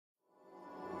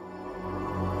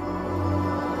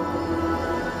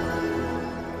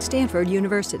Stanford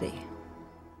University.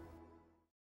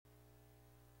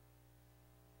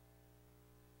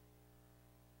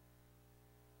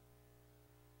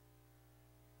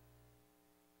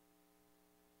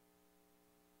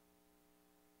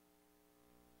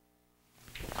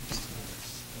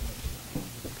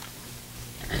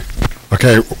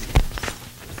 Okay.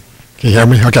 Can you hear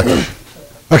me? Okay.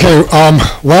 Okay,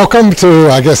 welcome to,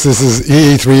 I guess this is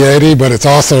EE380, but it's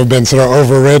also been sort of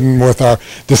overridden with our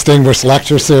distinguished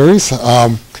lecture series.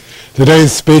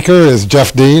 Today's speaker is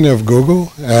Jeff Dean of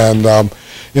Google, and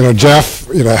Jeff,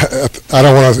 I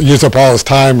don't want to use up all his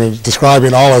time in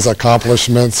describing all his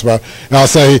accomplishments, but I'll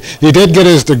say he did get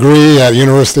his degree at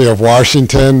University of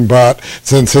Washington, but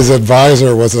since his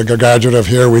advisor was a graduate of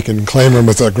here, we can claim him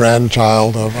as a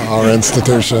grandchild of our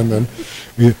institution, and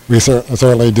we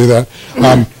certainly do that.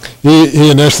 He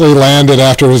initially landed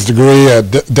after his degree at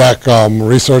DEC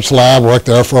Research Lab, worked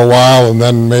there for a while, and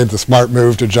then made the smart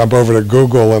move to jump over to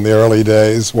Google in the early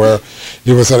days, where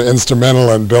he was instrumental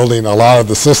in building a lot of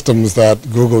the systems that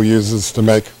Google uses to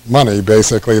make money,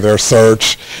 basically their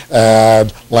search,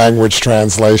 ad, language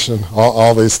translation,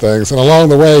 all these things. And along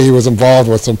the way, he was involved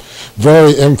with some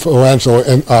very influential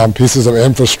pieces of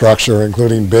infrastructure,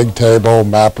 including Bigtable,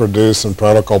 MapReduce, and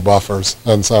protocol buffers.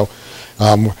 And so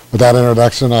with that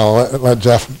introduction, I'll let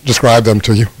Jeff describe them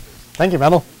to you. Thank you,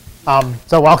 Mendel.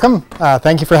 So welcome.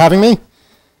 Thank you for having me.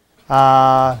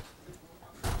 I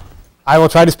will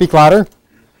try to speak louder.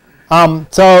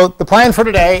 So the plan for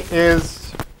today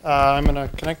is I'm going to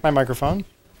connect my microphone.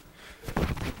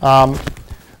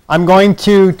 I'm going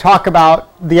to talk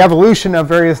about the evolution of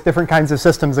various different kinds of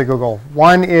systems at Google.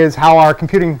 One is how our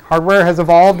computing hardware has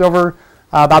evolved over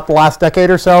about the last decade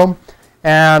or so.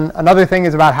 And another thing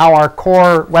is about how our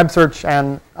core web search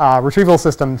and retrieval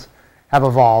systems have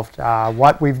evolved,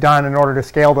 what we've done in order to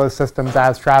scale those systems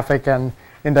as traffic and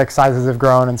index sizes have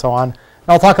grown and so on. And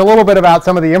I'll talk a little bit about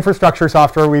some of the infrastructure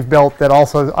software we've built that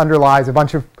also underlies a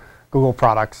bunch of Google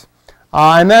products.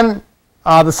 And then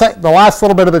the last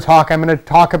little bit of the talk, I'm going to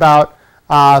talk about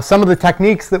some of the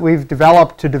techniques that we've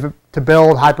developed to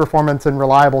build high performance and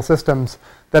reliable systems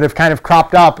that have kind of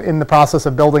cropped up in the process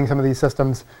of building some of these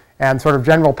systems, and sort of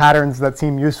general patterns that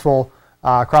seem useful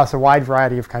across a wide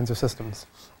variety of kinds of systems.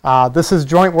 This is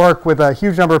joint work with a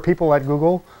huge number of people at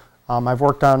Google. I've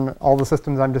worked on all the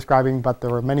systems I'm describing, but there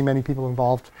were many, many people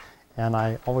involved, and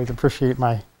I always appreciate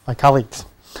my colleagues.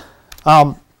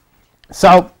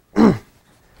 So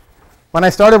when I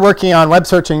started working on web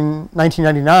search in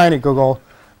 1999 at Google,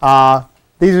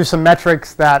 these are some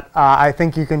metrics that I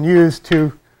think you can use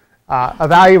to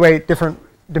evaluate different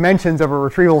dimensions of a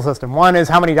retrieval system. One is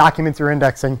how many documents you're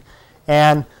indexing,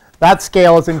 and that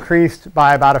scale has increased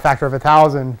by about a factor of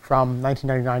 1,000 from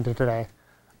 1999 to today.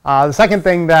 The second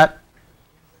thing that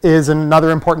is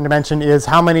another important dimension is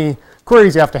how many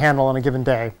queries you have to handle in a given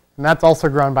day, and that's also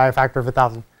grown by a factor of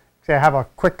 1,000. So I have a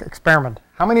quick experiment.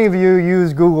 How many of you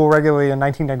used Google regularly in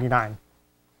 1999?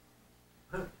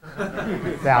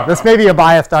 Yeah, this may be a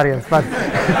biased audience, but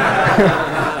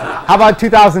how about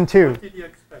 2002?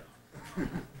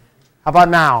 How about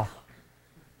now?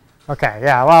 OK,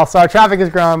 yeah, well, so our traffic has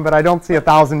grown, but I don't see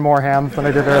 1,000 more hands than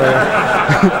I did earlier.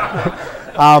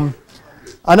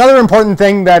 Another important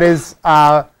thing that is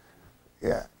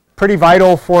pretty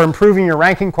vital for improving your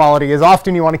ranking quality is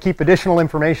often you want to keep additional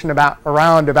information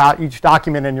around about each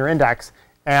document in your index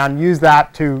and use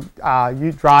that to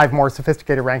drive more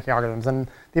sophisticated ranking algorithms. And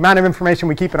the amount of information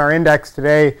we keep in our index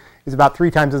today is about 3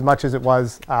 times as much as it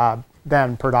was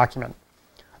then per document.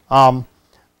 One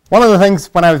of the things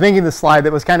when I was making this slide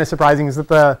that was kind of surprising is that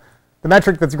the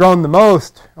metric that's grown the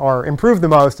most or improved the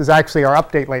most is actually our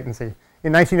update latency.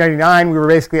 In 1999, we were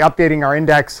basically updating our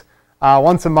index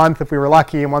once a month if we were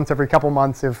lucky, and once every couple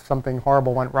months if something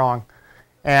horrible went wrong.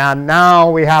 And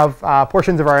now we have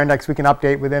portions of our index we can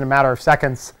update within a matter of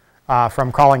seconds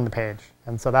from crawling the page.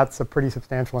 And so that's a pretty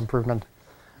substantial improvement.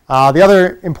 The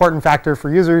other important factor for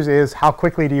users is how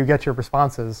quickly do you get your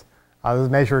responses. This is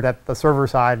measured at the server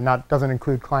side, and doesn't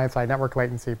include client-side network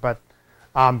latency. But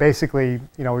basically,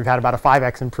 we've had about a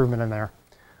 5x improvement in there.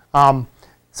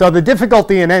 So the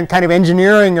difficulty in kind of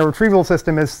engineering a retrieval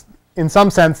system is, in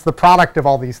some sense, the product of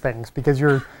all these things, because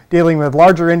you're dealing with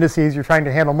larger indices, you're trying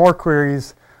to handle more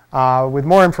queries with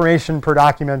more information per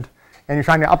document, and you're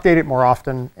trying to update it more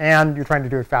often, and you're trying to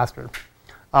do it faster.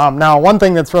 Now, one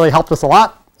thing that's really helped us a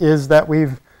lot is that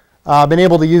we've been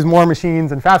able to use more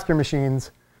machines and faster machines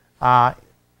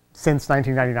since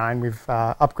 1999. We've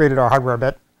upgraded our hardware a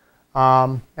bit.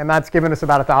 And that's given us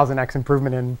about a 1,000x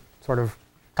improvement in sort of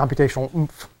computational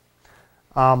oomph.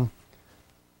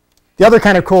 The other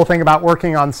kind of cool thing about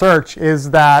working on search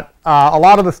is that a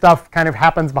lot of the stuff kind of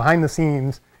happens behind the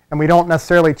scenes, and we don't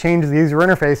necessarily change the user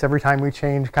interface every time we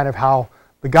change kind of how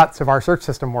the guts of our search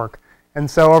system work. And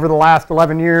so over the last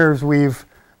 11 years, we've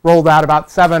rolled out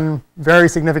about 7 very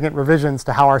significant revisions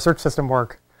to how our search system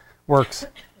works.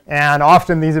 And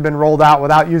often these have been rolled out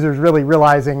without users really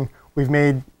realizing we've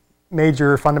made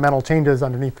major fundamental changes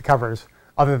underneath the covers,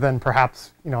 other than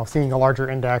perhaps seeing a larger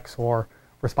index or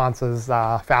responses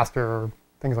faster or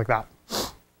things like that.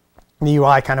 The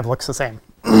UI kind of looks the same.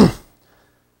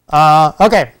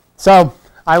 OK, so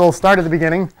I will start at the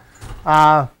beginning.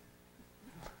 So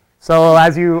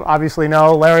as you obviously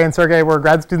know, Larry and Sergey were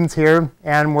grad students here,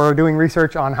 and we're doing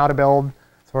research on how to build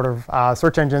sort of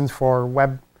search engines for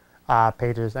web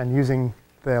pages and using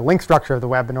the link structure of the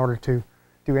web in order to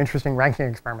do interesting ranking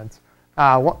experiments.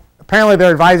 Apparently,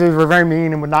 their advisors were very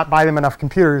mean and would not buy them enough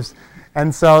computers.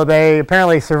 And so they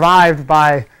apparently survived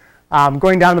by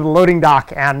going down to the loading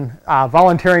dock and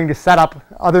volunteering to set up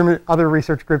other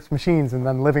research groups' machines and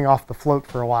then living off the float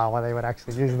for a while they would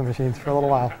actually use the machines for a little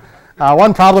while.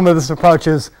 One problem with this approach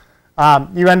is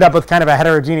you end up with kind of a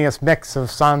heterogeneous mix of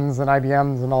Suns and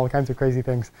IBMs and all kinds of crazy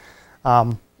things,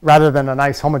 rather than a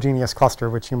nice homogeneous cluster,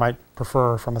 which you might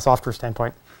prefer from a software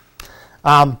standpoint.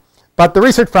 But the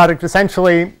research project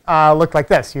essentially looked like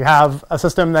this. You have a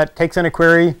system that takes in a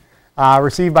query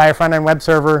received by a front-end web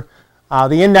server.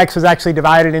 The index was actually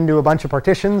divided into a bunch of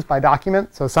partitions by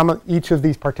document. So each of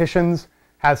these partitions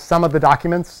has some of the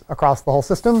documents across the whole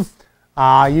system.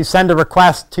 You send a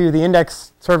request to the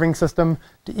index serving system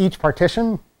to each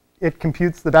partition. It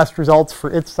computes the best results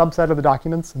for its subset of the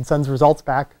documents and sends results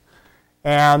back.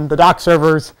 And the doc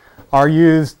servers are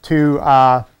used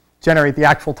to generate the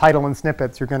actual title and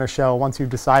snippets you're going to show once you've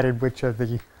decided which of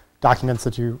the documents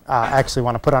that you actually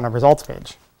want to put on a results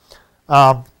page.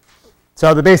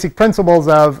 So the basic principles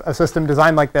of a system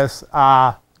designed like this,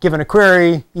 given a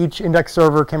query, each index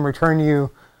server can return you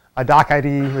a doc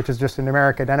ID, which is just a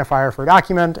numeric identifier for a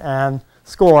document, and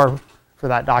score for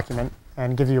that document,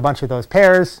 and gives you a bunch of those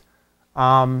pairs.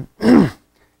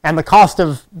 And the cost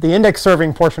of the index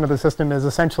serving portion of the system is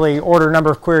essentially order number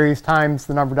of queries times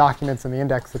the number of documents in the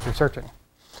index that you're searching.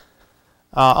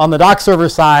 On the doc server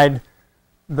side,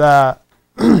 the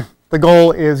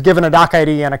goal is, given a doc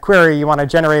ID and a query, you want to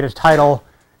generate a title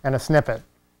and a snippet.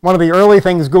 One of the early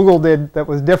things Google did that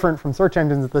was different from search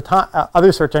engines at the time,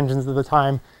 other search engines at the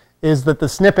time, is that the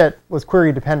snippet was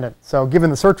query dependent. So given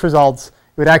the search results, it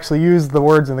would actually use the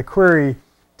words in the query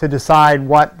to decide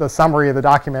what the summary of the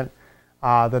document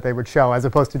that they would show, as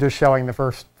opposed to just showing the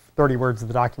first 30 words of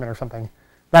the document or something.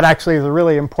 That actually is a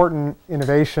really important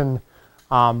innovation,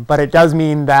 but it does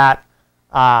mean that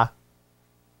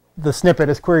the snippet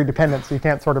is query dependent, so you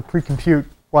can't sort of pre-compute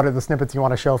what are the snippets you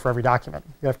want to show for every document.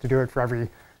 You have to do it for every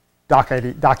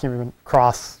document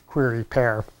cross query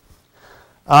pair.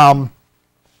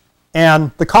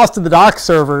 And the cost of the doc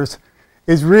servers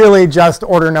is really just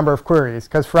order number of queries,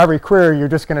 because for every query, you're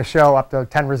just going to show up to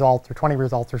 10 results or 20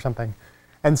 results or something.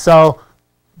 And so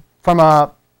from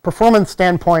a performance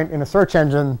standpoint in a search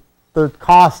engine, the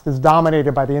cost is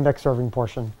dominated by the index serving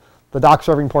portion. The doc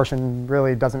serving portion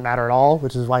really doesn't matter at all,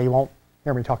 which is why you won't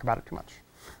hear me talk about it too much.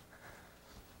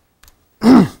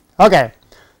 OK,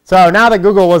 so now that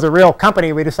Google was a real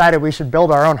company, we decided we should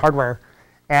build our own hardware.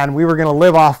 And we were going to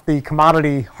live off the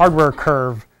commodity hardware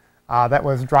curve that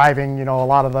was driving a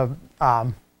lot of the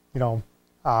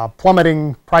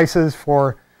plummeting prices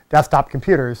for desktop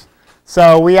computers.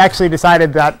 So we actually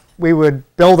decided that we would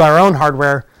build our own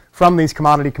hardware from these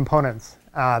commodity components.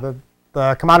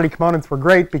 The commodity components were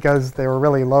great because they were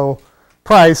really low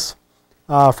price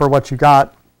for what you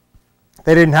got.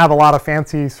 They didn't have a lot of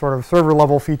fancy sort of server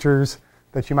level features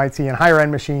that you might see in higher end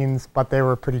machines, but they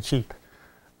were pretty cheap.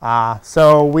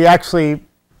 So we actually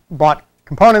bought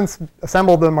components,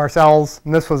 assembled them ourselves,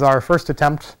 and this was our first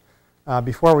attempt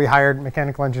before we hired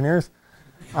mechanical engineers.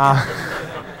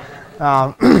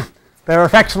 They were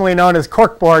affectionately known as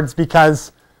cork boards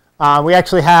because we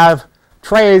actually have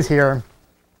trays here.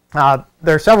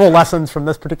 There are several lessons from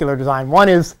this particular design. One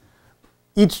is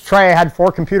each tray had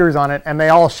 4 computers on it, and they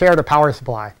all shared a power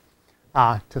supply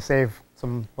to save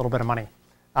some little bit of money.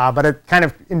 But it kind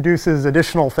of induces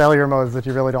additional failure modes that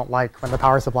you really don't like when the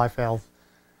power supply fails.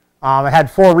 It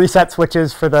had 4 reset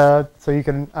switches for so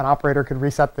an operator could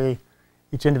reset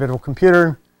each individual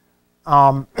computer.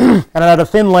 And it had a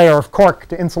thin layer of cork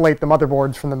to insulate the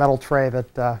motherboards from the metal tray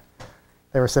that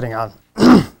they were sitting on.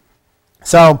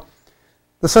 So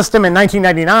the system in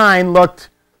 1999 looked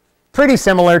pretty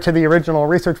similar to the original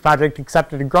research project,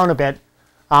 except it had grown a bit.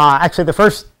 Actually, the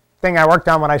first thing I worked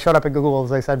on when I showed up at Google is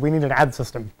they said, we need an ad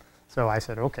system. So I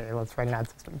said, OK, let's write an ad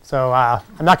system. So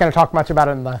I'm not going to talk much about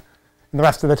it in the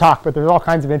rest of the talk, but there's all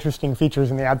kinds of interesting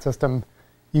features in the ad system.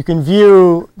 You can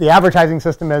view the advertising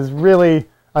system as really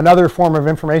another form of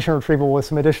information retrieval with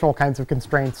some additional kinds of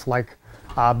constraints, like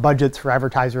budgets for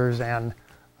advertisers and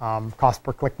cost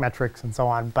per click metrics and so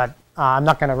on. But I'm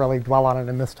not going to really dwell on it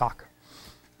in this talk.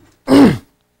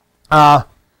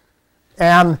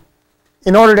 And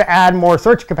in order to add more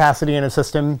search capacity in a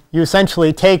system, you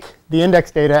essentially take the index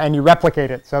data and you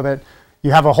replicate it so that you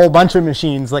have a whole bunch of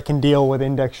machines that can deal with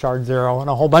index shard 0 and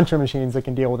a whole bunch of machines that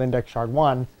can deal with index shard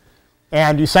 1.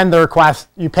 And you send the request.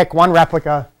 You pick one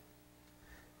replica.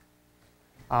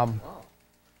 You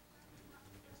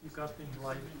got the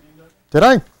light. Did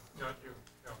I? Not you.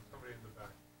 No, somebody in the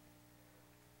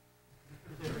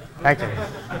back. Thank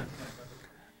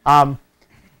you.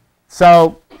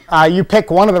 So you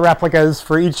pick one of the replicas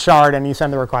for each shard, and you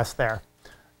send the request there.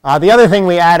 The other thing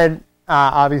we added,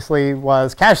 obviously,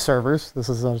 was cache servers. This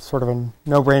is a sort of a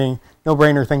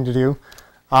no-brainer thing to do.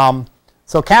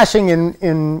 So caching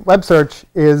in web search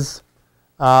is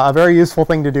a very useful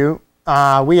thing to do.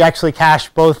 We actually cache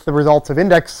both the results of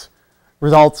index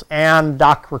results and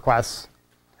doc requests.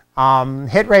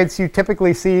 Hit rates you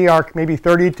typically see are maybe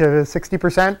 30 to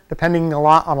 60%, depending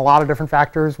on a lot of different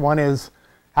factors. One is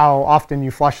how often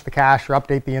you flush the cache or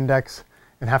update the index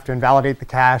and have to invalidate the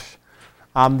cache.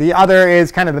 The other is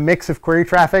kind of the mix of query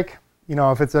traffic.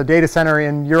 If it's a data center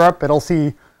in Europe, it'll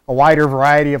see a wider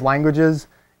variety of languages.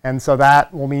 And so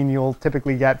that will mean you'll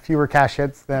typically get fewer cache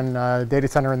hits than a data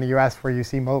center in the US, where you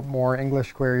see more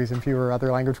English queries and fewer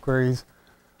other language queries.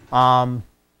 How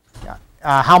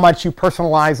much you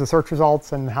personalize the search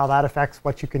results and how that affects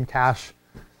what you can cache.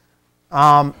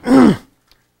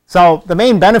 So the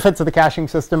main benefits of the caching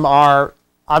system are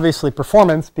obviously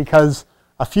performance, because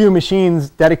a few machines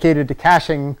dedicated to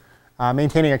caching,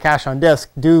 maintaining a cache on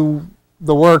disk, do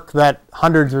the work that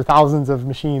hundreds or thousands of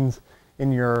machines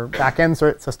in your back-end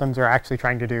systems are actually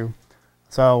trying to do.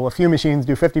 So a few machines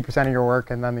do 50% of your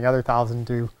work, and then the other 1,000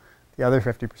 do the other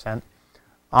 50%.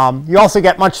 You also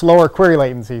get much lower query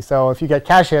latency. So if you get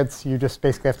cache hits, you just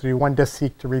basically have to do one disk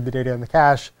seek to read the data in the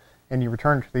cache, and you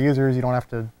return it to the users. You don't have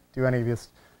to do any of this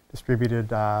distributed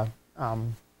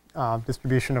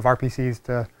distribution of RPCs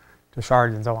to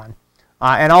shards and so on.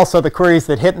 And also the queries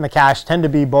that hit in the cache tend to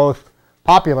be both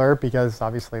popular, because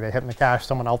obviously they hit in the cache,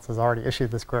 someone else has already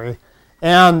issued this query,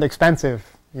 and expensive.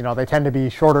 They tend to be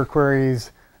shorter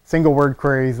queries, single word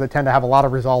queries that tend to have a lot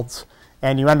of results,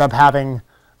 and you end up having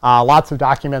lots of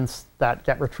documents that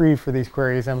get retrieved for these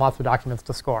queries and lots of documents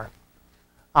to score.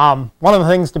 One of the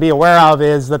things to be aware of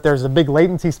is that there's a big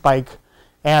latency spike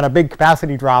and a big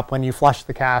capacity drop when you flush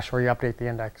the cache or you update the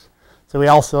index. So we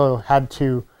also had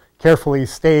to carefully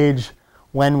stage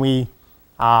when we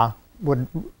would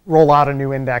roll out a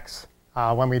new index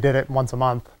when we did it once a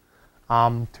month,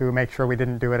 to make sure we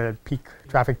didn't do it at peak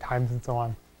traffic times and so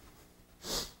on.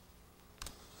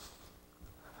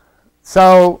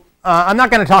 So I'm not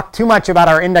going to talk too much about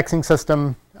our indexing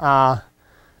system,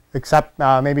 except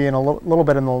maybe in a little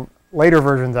bit in the later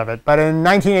versions of it. But in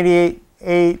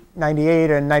 1988,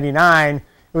 98, and 99, it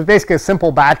was basically a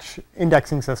simple batch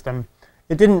indexing system.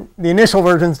 The initial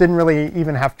versions didn't really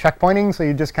even have checkpointing, so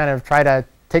you just kind of try to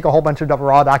take a whole bunch of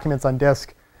raw documents on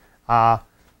disk,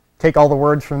 take all the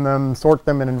words from them, sort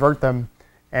them, and invert them.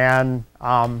 And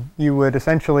you would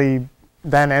essentially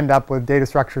then end up with data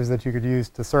structures that you could use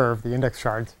to serve the index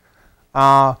shards.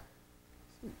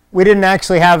 We didn't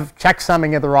actually have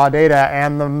checksumming of the raw data.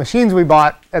 And the machines we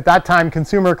bought at that time,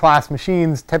 consumer class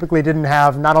machines, typically didn't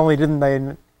have, not only didn't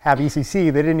they have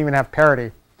ECC, they didn't even have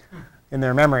parity in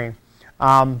their memory.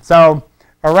 So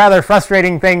a rather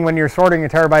frustrating thing when you're sorting a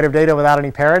terabyte of data without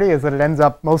any parity is that it ends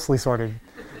up mostly sorted.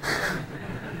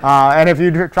 And if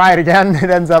you try it again, it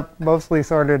ends up mostly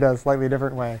sorted a slightly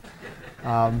different way.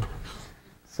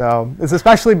 So it's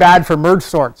especially bad for merge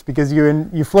sorts, because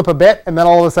you flip a bit, and then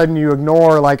all of a sudden you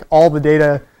ignore like all the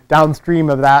data downstream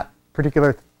of that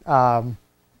particular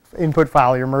input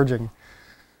file you're merging.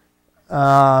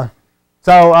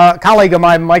 So a colleague of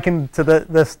mine likened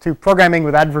this to programming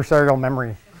with adversarial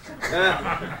memory.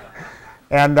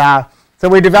 And so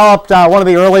we developed one of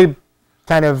the early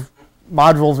kind of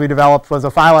modules we developed was a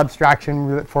file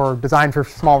abstraction designed for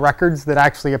small records that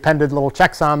actually appended little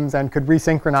checksums and could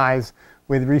resynchronize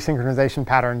with resynchronization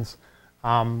patterns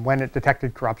when it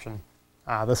detected corruption.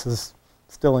 This is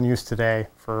still in use today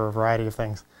for a variety of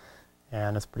things,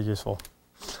 and it's pretty useful.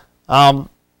 So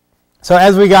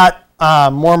as we got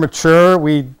more mature,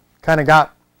 we kind of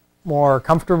got more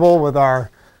comfortable with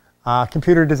our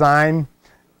computer design.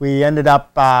 We ended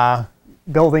up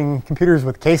building computers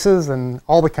with cases and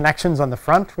all the connections on the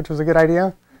front, which was a good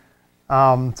idea.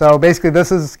 So basically,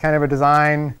 this is kind of a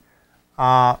design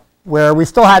where we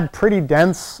still had pretty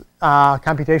dense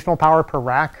computational power per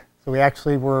rack. So we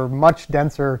actually were much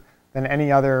denser than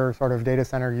any other sort of data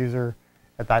center user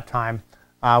at that time.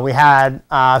 We had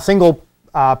a single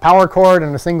power cord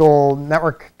and a single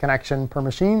network connection per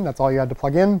machine. That's all you had to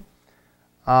plug in.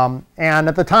 And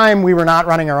at the time, we were not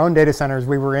running our own data centers.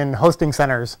 We were in hosting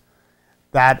centers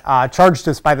that charged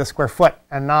us by the square foot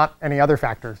and not any other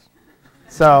factors.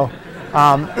 So,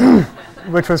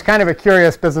 which was kind of a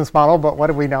curious business model, but what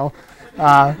do we know?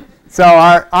 So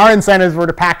our incentives were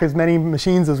to pack as many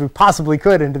machines as we possibly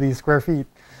could into these square feet.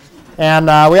 And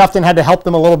we often had to help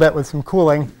them a little bit with some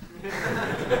cooling.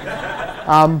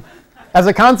 As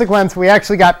a consequence, we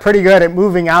actually got pretty good at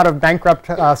moving out of bankrupt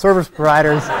service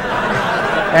providers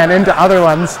and into other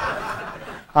ones.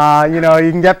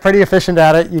 You can get pretty efficient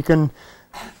at it. You can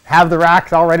have the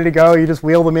racks all ready to go. You just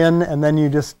wheel them in, and then you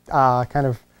just kind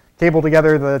of cable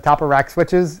together the top of rack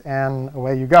switches, and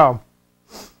away you go.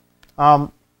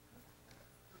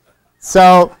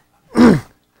 So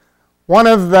one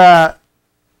of the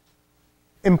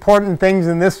important things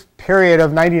in this period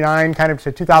of 99 kind of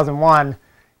to 2001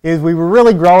 is we were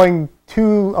really growing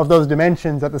two of those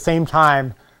dimensions at the same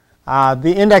time.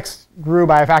 The index grew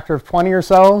by a factor of 20 or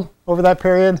so over that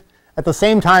period. At the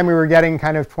same time, we were getting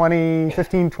kind of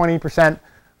 15-20%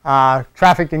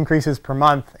 traffic increases per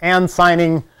month and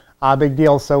signing big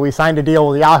deals. So we signed a deal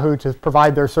with Yahoo to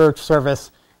provide their search service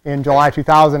in July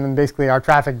 2000, and basically our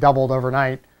traffic doubled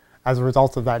overnight as a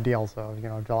result of that deal. So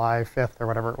July 5th or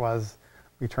whatever it was,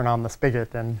 we turn on the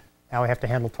spigot, and now we have to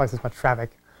handle twice as much traffic.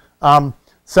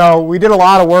 So we did a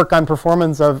lot of work on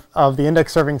performance of the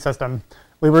index serving system.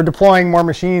 We were deploying more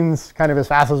machines kind of as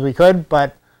fast as we could,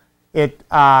 but it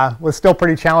was still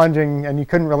pretty challenging, and you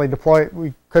couldn't really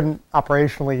we couldn't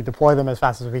operationally deploy them as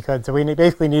fast as we could. So we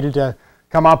basically needed to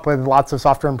come up with lots of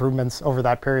software improvements over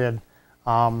that period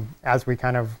as we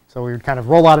so we would kind of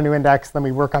roll out a new index, then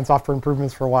we work on software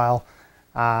improvements for a while,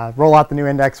 roll out the new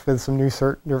index with some new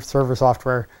server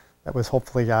software that was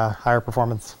hopefully higher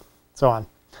performance, so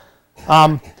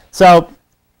on. So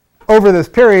over this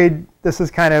period, this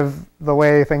is kind of the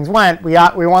way things went. We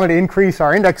wanted to increase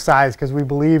our index size because we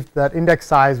believed that index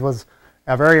size was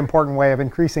a very important way of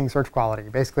increasing search quality.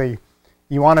 Basically,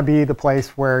 you want to be the place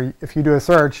where if you do a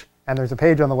search and there's a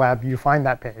page on the web, you find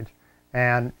that page.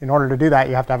 And in order to do that,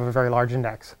 you have to have a very large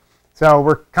index. So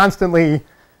we're constantly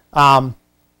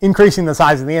increasing the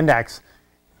size of the index.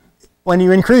 When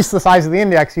you increase the size of the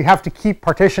index, you have to keep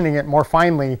partitioning it more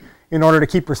finely in order to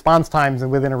keep response times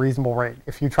within a reasonable rate.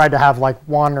 If you tried to have like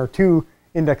 1 or 2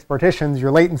 index partitions,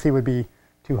 your latency would be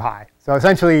too high. So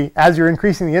essentially, as you're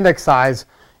increasing the index size,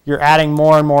 you're adding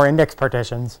more and more index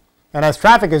partitions. And as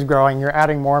traffic is growing, you're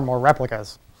adding more and more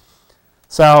replicas.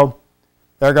 So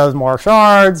there goes more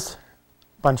shards,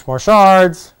 bunch more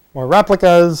shards, more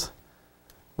replicas,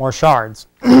 more shards.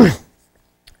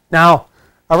 Now,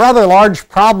 a rather large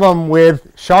problem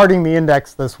with sharding the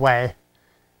index this way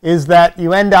is that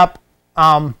you end up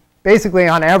basically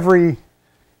on every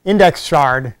index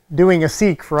shard doing a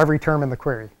seek for every term in the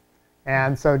query.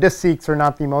 And so disk seeks are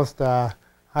not the most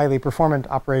highly performant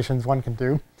operations one can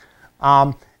do.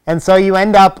 And so you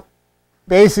end up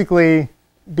basically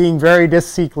being very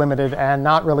disk seek limited and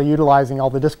not really utilizing all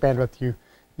the disk bandwidth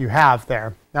you have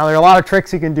there. Now, there are a lot of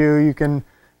tricks you can do. You can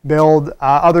build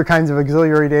other kinds of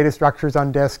auxiliary data structures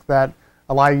on disk that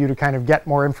allow you to kind of get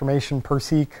more information per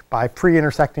seek by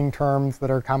pre-intersecting terms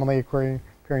that are commonly appearing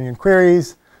in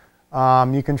queries.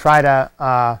 You can try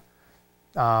to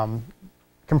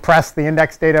compress the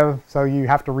index data, so you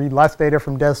have to read less data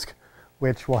from disk,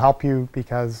 which will help you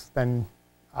because then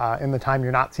in the time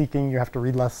you're not seeking, you have to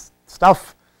read less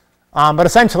stuff. But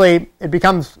essentially, it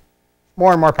becomes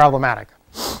more and more problematic.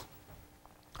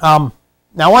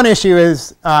 Now, one issue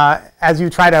is as you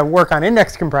try to work on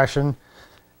index compression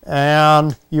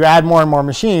and you add more and more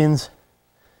machines,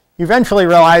 you eventually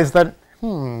realize that,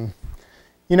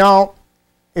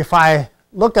 if I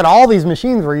look at all these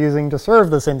machines we're using to serve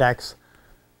this index,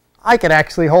 I could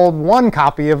actually hold one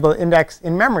copy of the index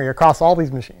in memory across all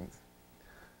these machines.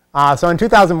 So in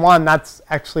 2001, that's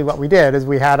actually what we did, is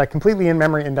we had a completely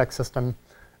in-memory index system,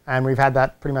 and we've had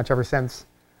that pretty much ever since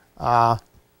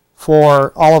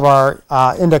for all of our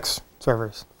index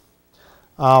servers.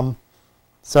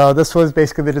 So this was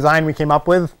basically the design we came up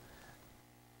with.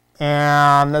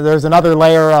 And there's another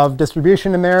layer of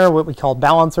distribution in there, what we call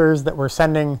balancers, that we're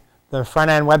sending the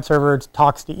front-end web server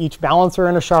talks to each balancer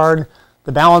in a shard.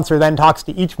 The balancer then talks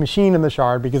to each machine in the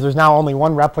shard because there's now only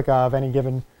one replica of any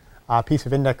given piece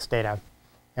of index data.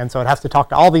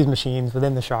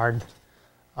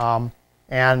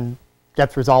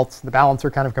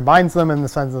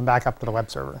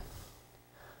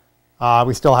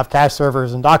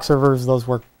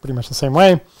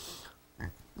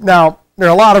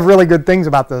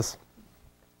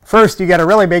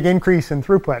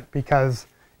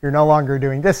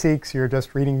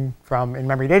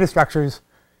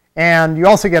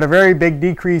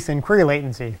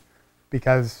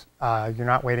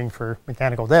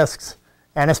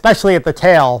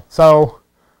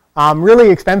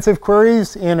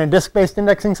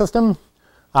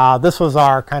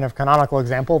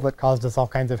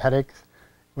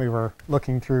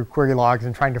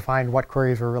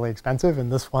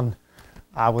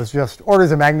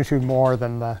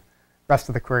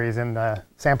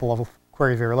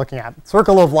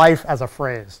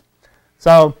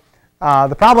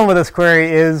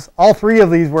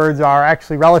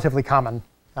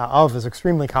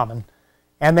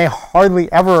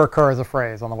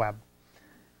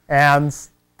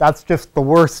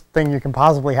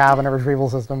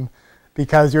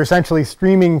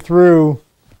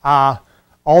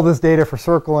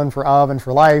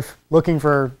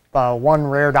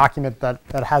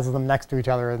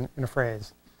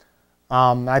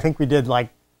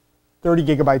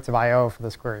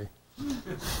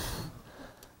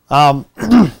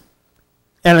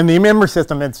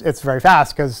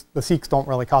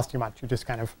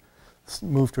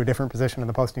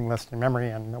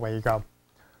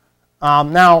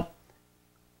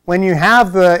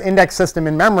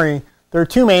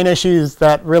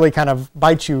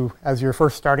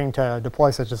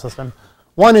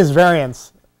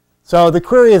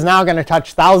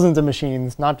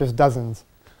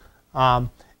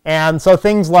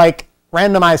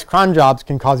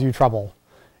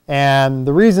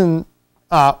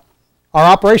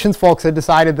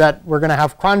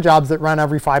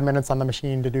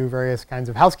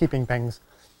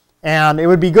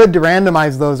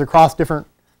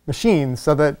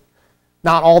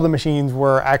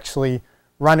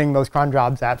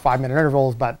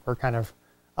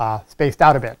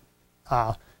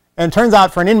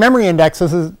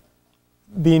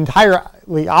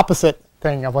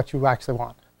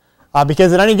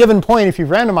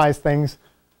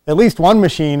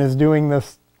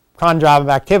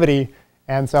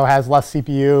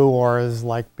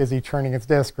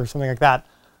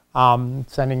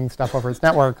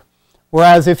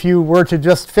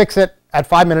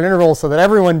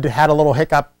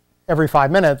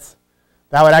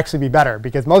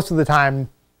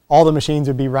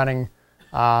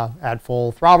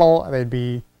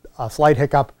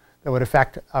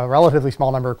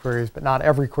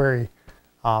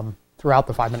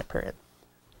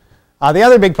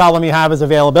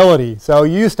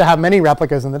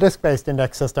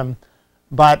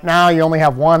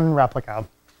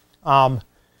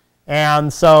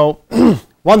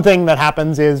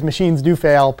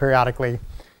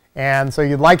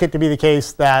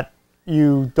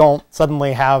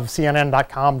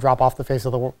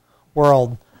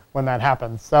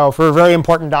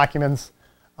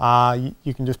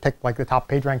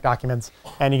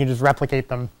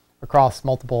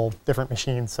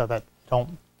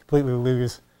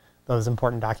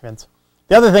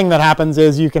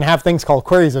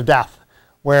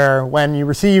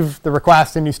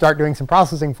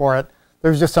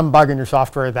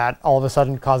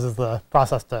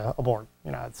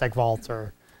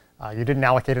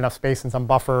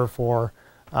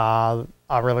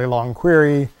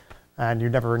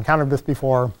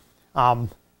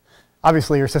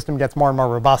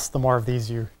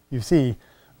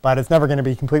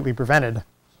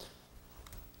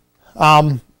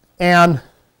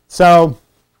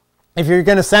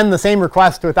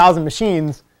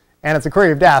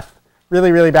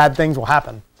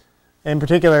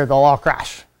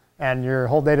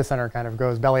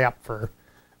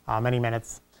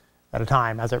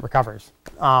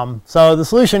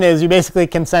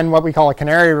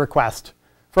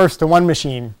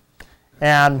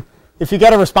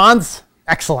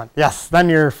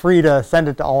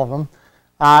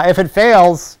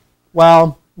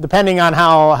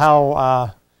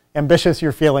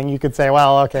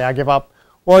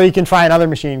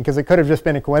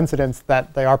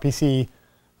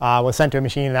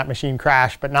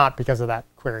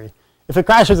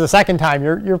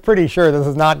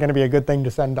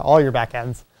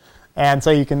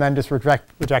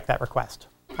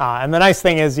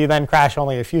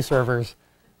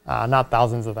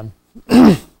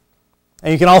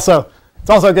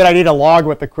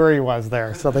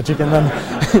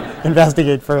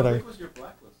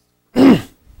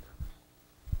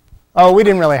 Oh, we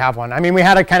didn't really have one. I mean, we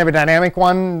had a kind of a dynamic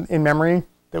one in memory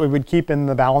that we would keep in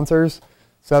the balancers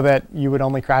so that you would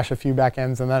only crash a few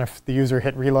backends. And then if the user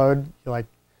hit reload,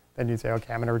 then you'd say,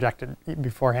 OK, I'm going to reject it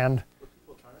beforehand. Were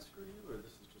people trying to screw you, or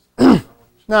this is just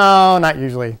No, not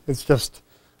usually. It's just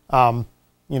some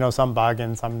bug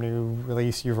in some new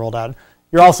release you've rolled out.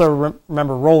 You're also,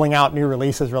 remember, rolling out new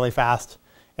releases really fast.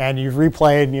 And you've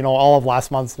replayed all of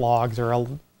last month's logs or a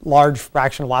large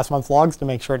fraction of last month's logs to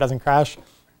make sure it doesn't crash.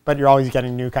 But you're always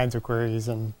getting new kinds of queries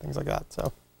and things like that.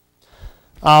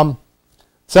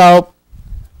 So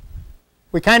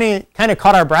we kind of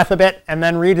caught our breath a bit and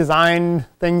then redesigned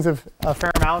things a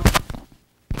fair amount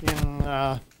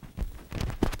in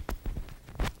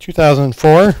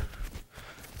 2004.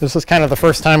 This was kind of the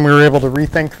first time we were able to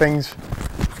rethink things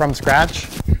from scratch.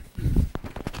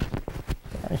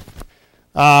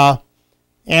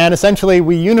 And essentially,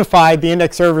 we unified the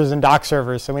index servers and doc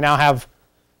servers. So we now have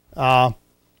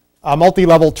a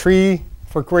multi-level tree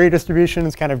for query distribution.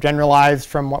 Is kind of generalized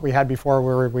from what we had before,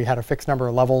 where we had a fixed number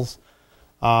of levels.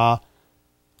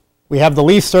 We have the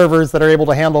leaf servers that are able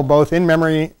to handle both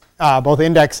in-memory, both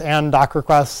index and doc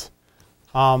requests.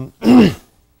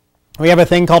 We have a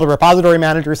thing called a repository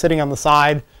manager sitting on the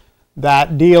side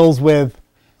that deals with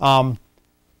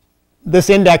this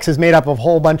index is made up of a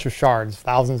whole bunch of shards,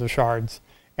 thousands of shards.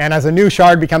 And as a new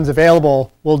shard becomes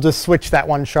available, we'll just switch that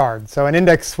one shard. So an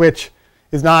index switch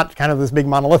is not kind of this big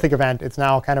monolithic event. It's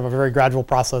now kind of a very gradual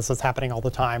process that's happening all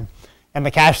the time. And the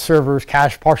cache servers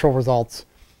cache partial results.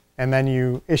 And then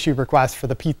you issue requests for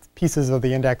the pieces of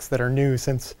the index that are new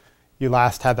since you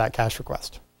last had that cache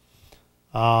request.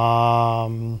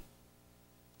 Yeah.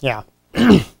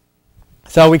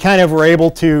 So we kind of were able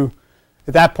to,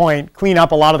 at that point, clean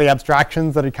up a lot of the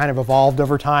abstractions that had kind of evolved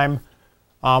over time.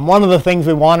 One of the things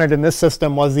we wanted in this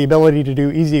system was the ability to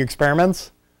do easy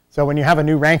experiments. So when you have a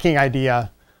new ranking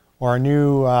idea or a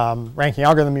new ranking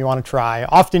algorithm you want to try,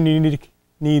 often you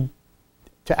need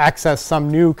to access some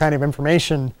new kind of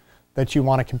information that you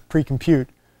want to pre-compute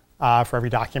for every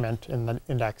document in the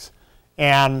index.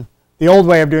 And the old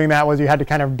way of doing that was you had to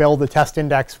kind of build a test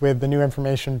index with the new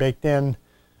information baked in,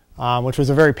 which was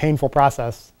a very painful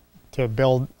process to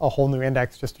build a whole new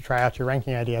index just to try out your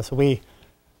ranking idea. So we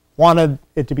wanted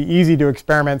it to be easy to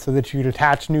experiment so that you could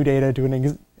attach new data to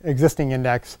an existing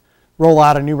index, roll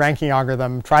out a new ranking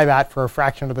algorithm, try that for a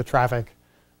fraction of the traffic.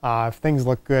 If things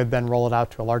look good, then roll it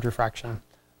out to a larger fraction.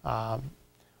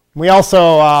 We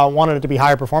also wanted it to be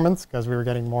higher performance because we were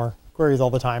getting more queries all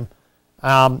the time.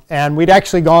 And we'd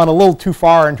actually gone a little too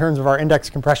far in terms of our index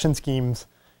compression schemes.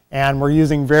 And we're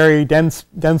using very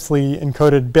densely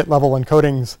encoded bit-level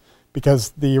encodings because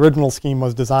the original scheme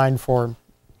was designed for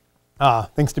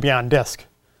things to be on disk.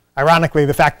 Ironically,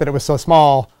 the fact that it was so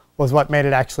small was what made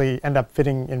it actually end up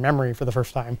fitting in memory for the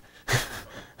first time.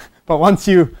 But once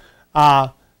you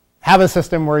have a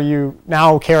system where you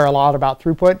now care a lot about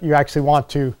throughput, you actually want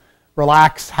to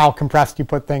relax how compressed you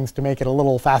put things to make it a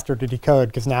little faster to decode,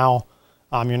 because now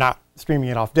you're not streaming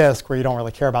it off disk where you don't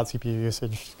really care about CPU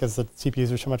usage because the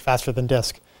CPUs are so much faster than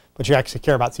disk, but you actually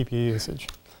care about CPU usage.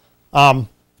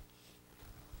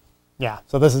 Yeah,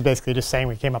 so this is basically just saying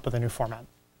we came up with a new format.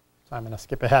 So I'm going to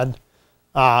skip ahead.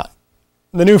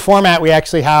 The new format, we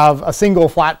actually have a single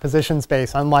flat position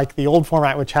space, unlike the old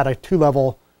format, which had a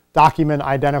two-level document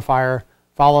identifier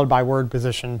followed by word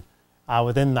position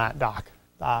within that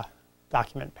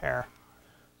document pair.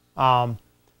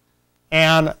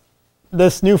 And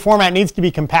this new format needs to be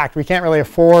compact. We can't really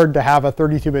afford to have a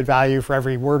 32-bit value for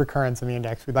every word occurrence in the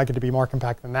index. We'd like it to be more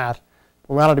compact than that.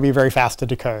 But we want it to be very fast to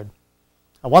decode.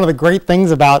 One of the great things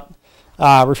about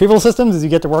retrieval systems is you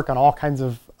get to work on all kinds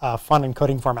of fun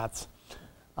encoding formats.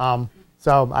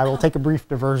 So I will take a brief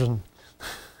diversion.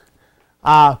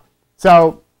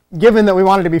 So given that we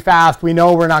want it to be fast, we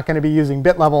know we're not going to be using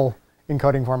bit-level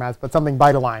encoding formats, but something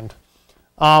byte-aligned.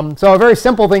 So a very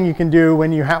simple thing you can do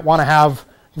when you want to have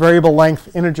variable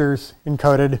length integers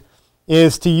encoded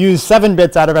is to use 7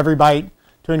 bits out of every byte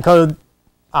to encode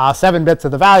 7 bits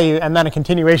of the value, and then a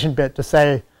continuation bit to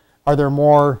say, are there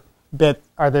more bits?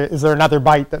 Is there another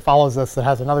byte that follows this that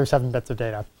has another 7 bits of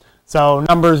data? So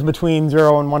numbers between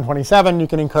 0 and 127 you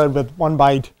can encode with 1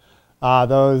 byte.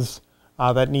 Those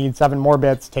that need 7 more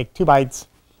bits take 2 bytes,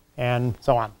 and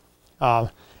so on.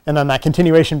 And then that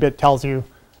continuation bit tells you,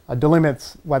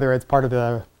 delimits whether it's part of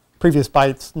the previous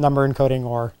byte's number encoding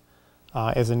or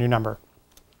is a new number.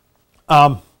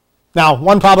 Now,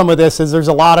 one problem with this is there's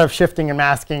a lot of shifting and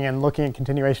masking and looking at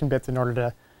continuation bits in order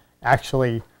to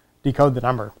actually decode the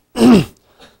number.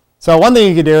 So one thing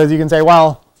you could do is you can say,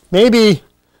 well, maybe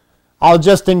I'll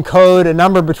just encode a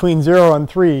number between 0 and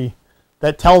 3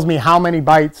 that tells me how many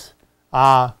bytes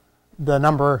the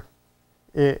number,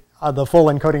 the full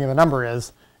encoding of the number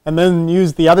is, and then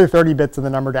use the other 30 bits of the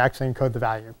number to actually encode the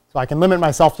value. So I can limit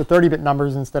myself to 30-bit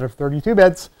numbers instead of 32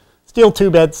 bits, steal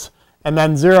 2 bits, and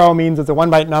then 0 means it's a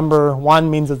 1-byte number, 1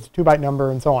 means it's a 2-byte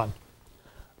number, and so on.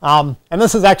 And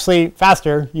this is actually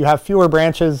faster. You have fewer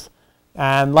branches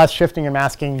and less shifting and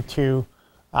masking to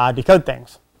decode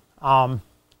things,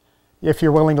 if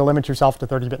you're willing to limit yourself to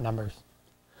 30-bit numbers.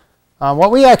 What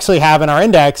we actually have in our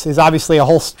index is obviously a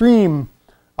whole stream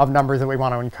of numbers that we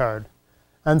want to encode.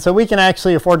 And so we can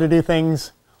actually afford to do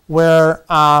things where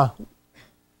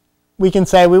we can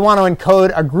say we want to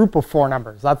encode a group of 4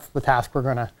 numbers. That's the task we're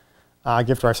going to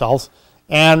give to ourselves.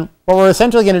 And what we're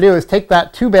essentially going to do is take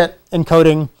that 2-bit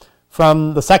encoding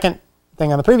from the second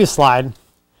thing on the previous slide,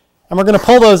 and we're going to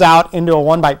pull those out into a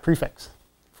 1-byte prefix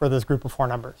for this group of 4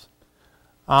 numbers.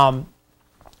 And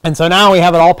so now we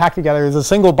have it all packed together as a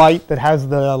single byte that has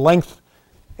the length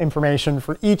information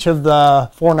for each of the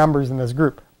 4 numbers in this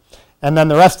group. And then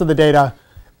the rest of the data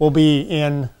will be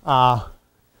in 1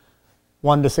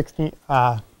 to 16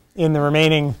 in the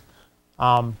remaining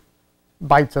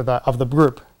bytes of the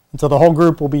group. And so the whole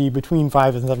group will be between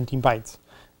 5 and 17 bytes.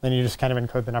 Then you just kind of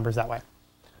encode the numbers that way.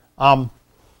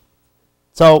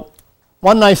 So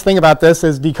one nice thing about this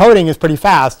is decoding is pretty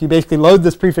fast. You basically load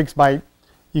this prefix byte.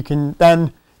 You can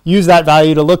then use that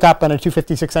value to look up in a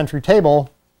 256 entry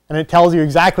table, and it tells you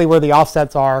exactly where the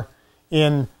offsets are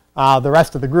in the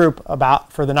rest of the group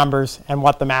for the numbers and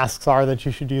what the masks are that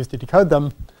you should use to decode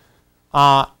them.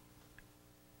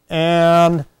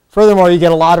 And furthermore, you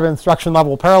get a lot of instruction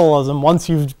level parallelism. Once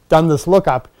you've done this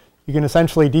lookup, you can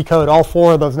essentially decode all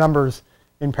 4 of those numbers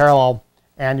in parallel,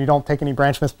 and you don't take any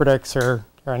branch mispredicts or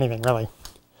anything really.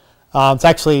 It's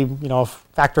actually a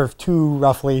factor of 2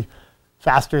 roughly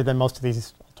faster than most of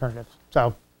these alternatives.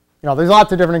 So there's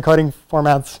lots of different encoding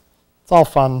formats. It's all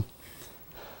fun.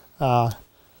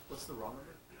 What's the raw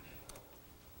number?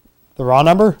 The raw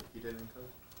number? You didn't encode?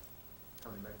 How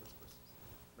many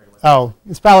megabytes? Oh,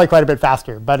 it's probably quite a bit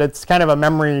faster, but it's kind of a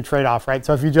memory trade-off, right?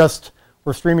 So if you just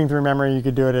were streaming through memory, you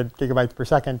could do it at gigabytes per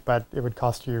second, but it would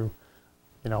cost you,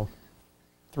 3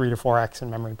 to 4x in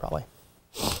memory probably.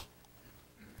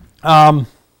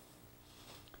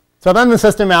 So then the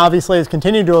system obviously has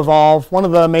continued to evolve. One of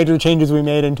the major changes we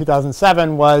made in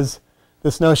 2007 was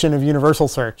this notion of universal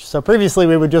search. So previously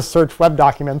we would just search web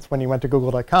documents when you went to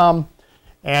google.com,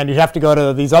 and you'd have to go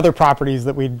to these other properties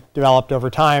that we developed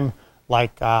over time,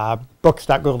 like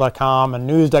books.google.com and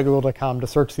news.google.com, to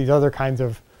search these other kinds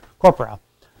of corpora.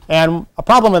 And a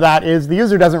problem with that is the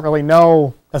user doesn't really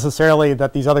know necessarily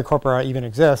that these other corpora even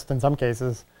exist in some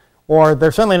cases, or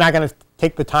they're certainly not going to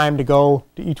take the time to go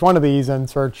to each one of these and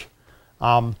search,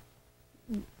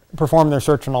 perform their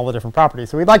search on all the different properties.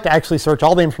 So we'd like to actually search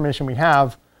all the information we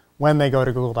have when they go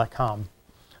to google.com.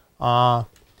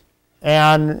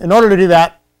 And in order to do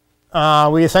that,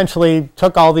 we essentially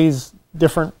took all these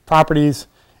different properties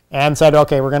and said,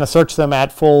 OK, we're going to search them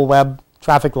at full web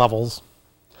traffic levels.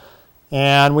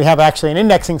 And we have actually an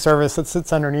indexing service that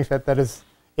sits underneath it that is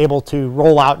able to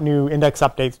roll out new index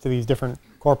updates to these different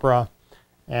corpora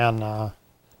and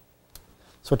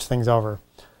switch things over.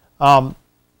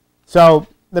 So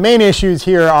the main issues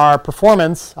here are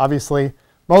performance, obviously.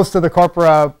 Most of the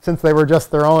corpora, since they were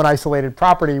just their own isolated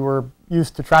property, were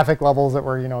used to traffic levels that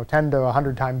were 10 to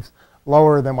 100 times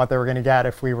lower than what they were going to get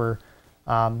if we were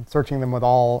searching them with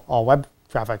all web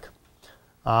traffic.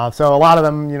 So a lot of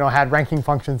them had ranking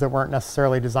functions that weren't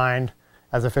necessarily designed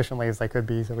as efficiently as they could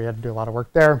be, so we had to do a lot of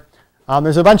work there.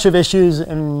 There's a bunch of issues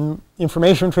in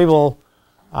information retrieval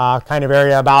kind of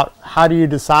area about how do you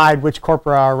decide which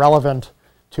corpora are relevant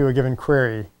to a given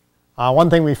query. One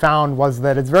thing we found was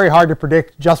that it's very hard to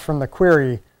predict just from the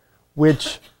query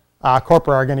which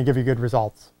corpora are going to give you good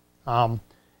results.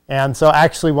 And so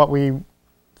actually what we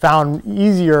found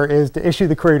easier is to issue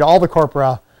the query to all the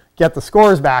corpora, get the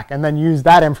scores back, and then use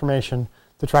that information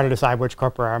to try to decide which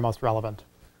corpora are most relevant.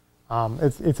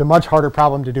 It's a much harder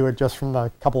problem to do it just from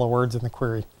the couple of words in the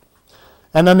query.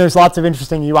 And then there's lots of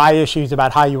interesting UI issues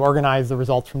about how you organize the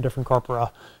results from different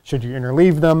corpora. Should you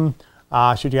interleave them?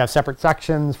 Should you have separate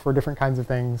sections for different kinds of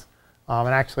things? And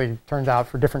actually, it turns out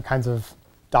for different kinds of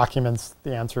documents,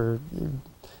 the answer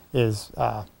is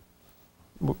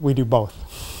we do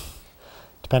both,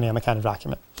 depending on the kind of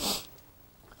document.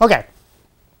 OK.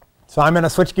 So I'm going to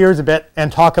switch gears a bit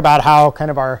and talk about how kind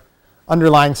of our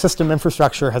underlying system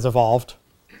infrastructure has evolved.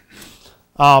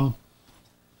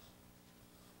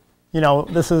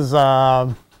 This is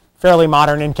a fairly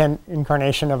modern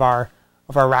incarnation of our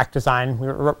rack design.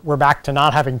 We're back to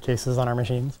not having cases on our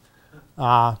machines.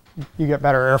 You get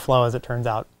better airflow, as it turns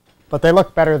out. But they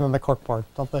look better than the corkboard,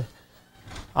 don't they?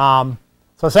 So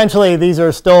essentially, these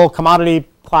are still commodity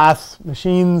class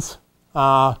machines.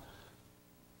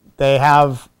 They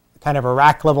have kind of a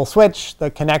rack level switch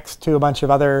that connects to a bunch of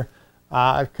other,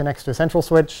 connects to a central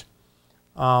switch.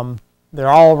 They're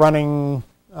all running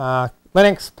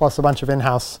Linux plus a bunch of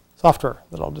in-house software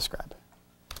that I'll describe.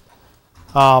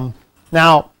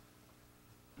 Now,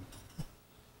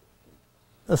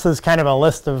 this is kind of a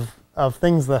list of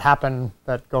things that happen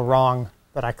that go wrong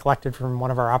that I collected from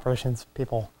one of our operations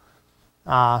people.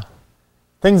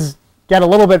 Things get a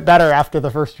little bit better after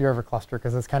the first year of a cluster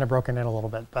because it's kind of broken in a little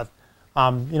bit. But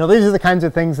these are the kinds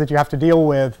of things that you have to deal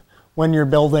with when you're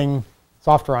building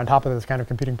software on top of this kind of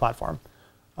computing platform.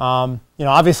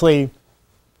 Obviously,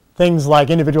 things like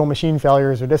individual machine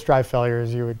failures or disk drive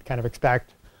failures you would kind of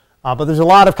expect. But there's a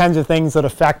lot of kinds of things that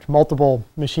affect multiple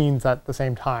machines at the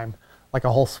same time, like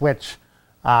a whole switch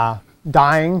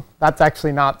dying. That's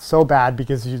actually not so bad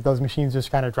because those machines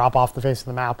just kind of drop off the face of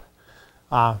the map.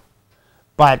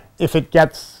 But if it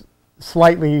gets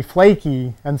slightly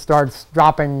flaky and starts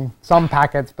dropping some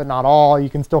packets but not all,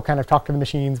 you can still kind of talk to the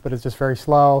machines, but it's just very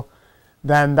slow,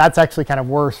 then that's actually kind of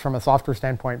worse from a software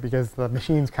standpoint because the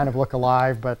machines kind of look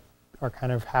alive but are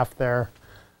kind of half there.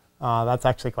 That's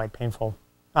actually quite painful.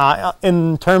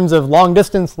 In terms of long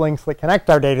distance links that connect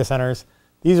our data centers,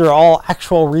 these are all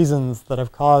actual reasons that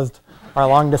have caused our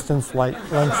long distance links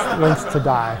to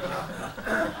die.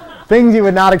 Things you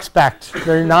would not expect.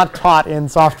 They're not taught in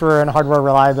software and hardware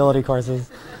reliability courses.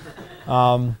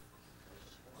 What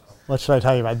should I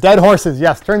tell you about? Dead horses.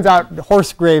 Yes, turns out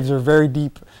horse graves are very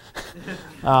deep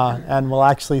and will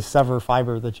actually sever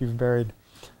fiber that you've buried.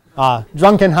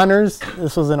 Drunken hunters.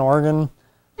 This was in Oregon.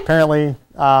 Apparently,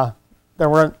 there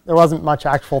wasn't much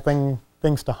actual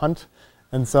things to hunt,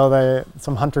 and so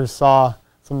some hunters saw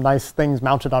some nice things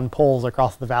mounted on poles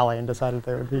across the valley and decided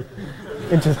they would be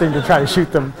interesting to try to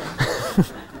shoot them.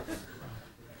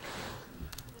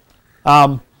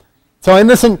 So in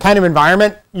this kind of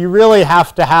environment, you really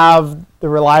have to have the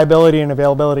reliability and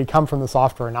availability come from the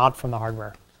software, not from the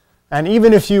hardware. And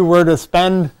even if you were to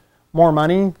spend more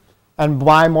money and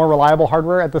buy more reliable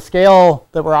hardware, at the scale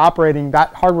that we're operating,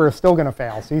 that hardware is still going to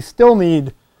fail. So you still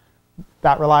need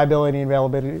that reliability and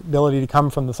availability to come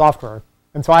from the software.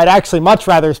 And so I'd actually much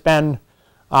rather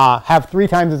have 3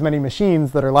 times as many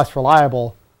machines that are less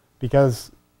reliable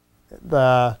because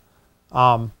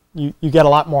you get a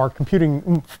lot more computing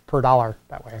oomph per dollar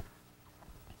that way.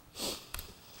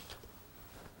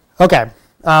 OK.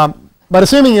 But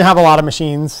assuming you have a lot of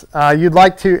machines, you'd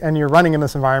like to, and you're running in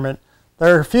this environment,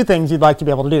 there are a few things you'd like to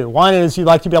be able to do. One is you'd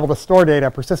like to be able to store data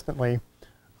persistently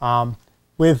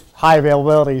with high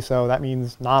availability. So that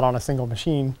means not on a single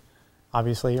machine,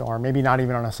 obviously, or maybe not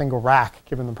even on a single rack,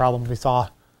 given the problems we saw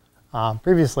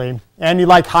previously. And you'd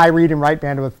like high read and write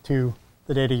bandwidth to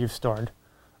the data you've stored.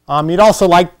 You'd also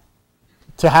like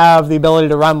to have the ability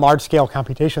to run large-scale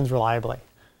computations reliably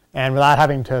and without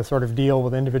having to sort of deal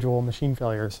with individual machine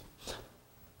failures.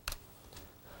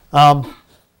 Let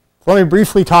me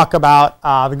briefly talk about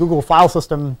the Google file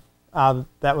system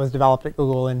that was developed at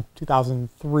Google in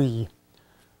 2003.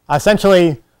 Essentially,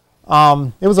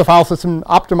 it was a file system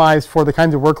optimized for the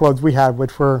kinds of workloads we had,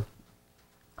 which were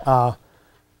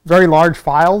very large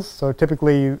files. So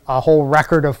typically, a whole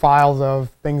record of files of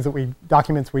things that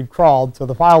documents we'd crawled. So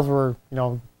the files were,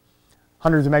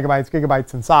 hundreds of megabytes,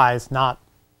 gigabytes in size, not,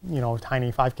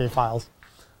 tiny 5K files.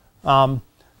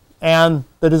 And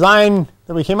the design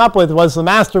that we came up with was the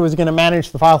master was going to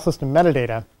manage the file system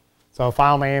metadata, so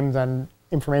file names and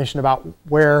information about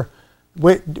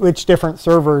which different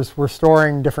servers were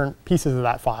storing different pieces of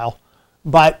that file.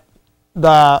 But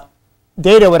the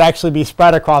data would actually be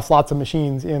spread across lots of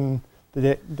machines in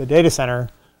the data center,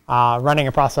 running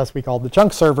a process we called the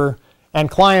chunk server. And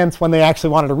clients, when they actually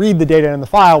wanted to read the data in the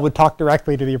file, would talk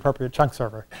directly to the appropriate chunk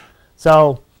server.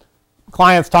 So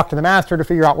clients talk to the master to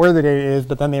figure out where the data is,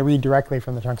 but then they read directly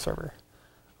from the chunk server.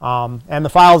 And the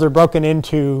files are broken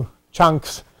into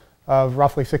chunks of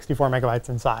roughly 64 megabytes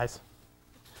in size.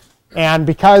 And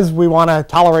because we want to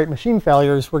tolerate machine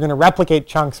failures, we're going to replicate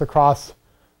chunks across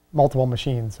multiple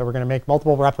machines. So we're going to make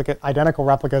multiple identical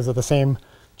replicas of the same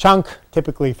chunk,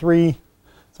 typically 3.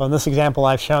 So in this example,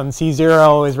 I've shown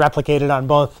C0 is replicated on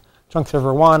both chunk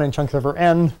server 1 and chunk server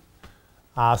n.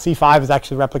 C5 is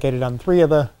actually replicated on 3 of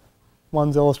the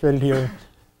ones illustrated here,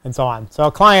 and so on. So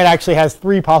a client actually has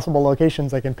 3 possible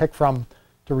locations they can pick from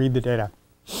to read the data.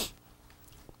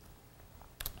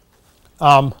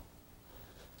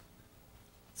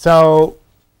 So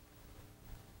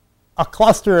a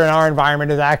cluster in our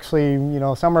environment is actually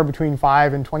somewhere between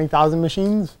 5 and 20,000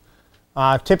 machines.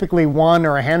 Typically 1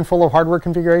 or a handful of hardware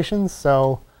configurations.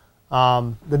 So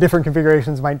The different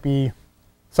configurations might be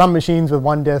some machines with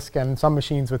 1 disk and some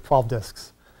machines with 12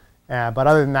 disks. But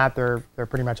other than that, they're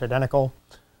pretty much identical.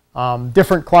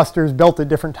 Different clusters built at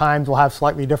different times will have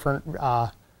slightly different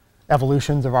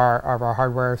evolutions of our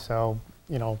hardware. So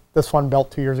this one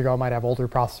built 2 years ago might have older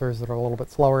processors that are a little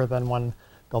bit slower than one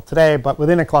built today. But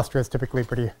within a cluster, it's typically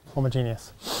pretty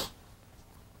homogeneous.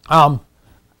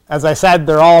 As I said,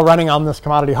 they're all running on this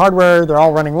commodity hardware. They're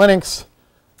all running Linux.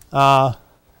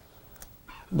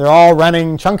 They're all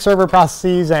running chunk server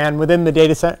processes, and within the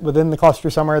data set, within the cluster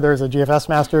somewhere, there's a GFS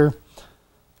master.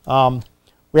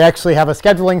 We actually have a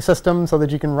scheduling system so that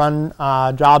you can run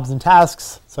jobs and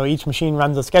tasks. So each machine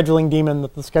runs a scheduling daemon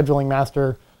that the scheduling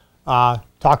master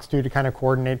talks to kind of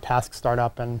coordinate task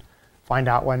startup and find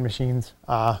out when machines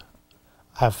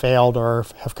have failed or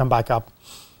have come back up,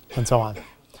 and so on.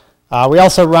 We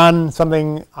also run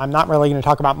something I'm not really going to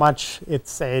talk about much.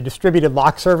 It's a distributed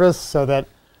lock service so that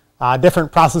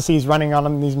different processes running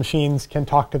on these machines can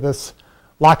talk to this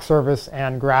lock service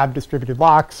and grab distributed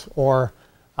locks or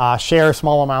share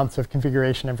small amounts of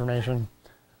configuration information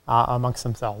amongst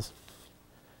themselves.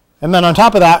 And then on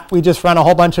top of that, we just run a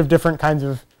whole bunch of different kinds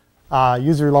of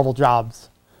user-level jobs.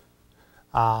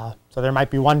 So there might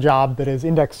be one job that is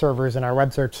index servers in our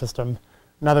web search system.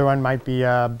 Another one might be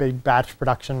a big batch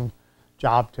production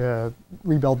job to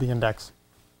rebuild the index.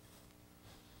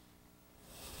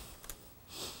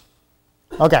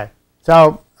 OK,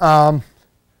 so one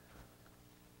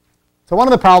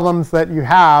of the problems that you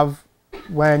have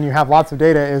when you have lots of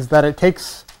data is that it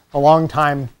takes a long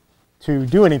time to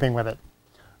do anything with it.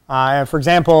 For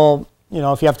example,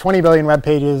 if you have 20 billion web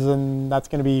pages and that's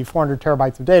going to be 400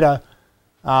 terabytes of data,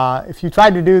 if you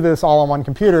tried to do this all on one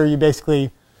computer, you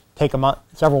basically take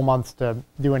several months to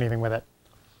do anything with it.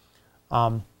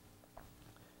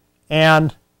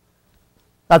 And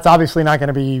that's obviously not going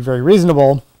to be very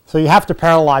reasonable. So you have to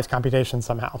parallelize computations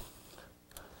somehow.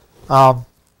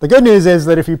 The good news is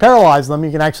that if you parallelize them,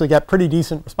 you can actually get pretty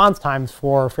decent response times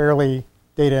for fairly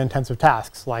data-intensive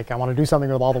tasks. Like I want to do something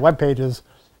with all the web pages.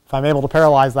 If I'm able to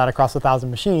parallelize that across 1,000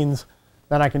 machines,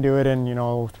 then I can do it in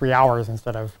 3 hours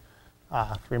instead of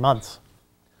 3 months.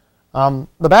 The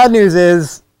bad news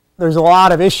is there's a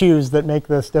lot of issues that make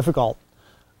this difficult.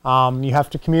 You have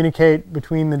to communicate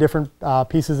between the different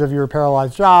pieces of your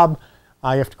parallelized job.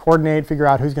 You have to coordinate, figure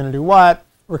out who's going to do what,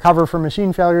 recover from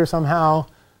machine failure somehow.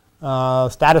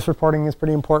 Status reporting is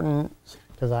pretty important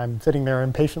because I'm sitting there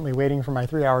impatiently waiting for my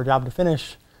 3-hour job to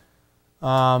finish,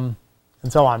 and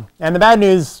so on. And the bad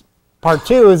news, part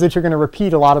 2, is that you're going to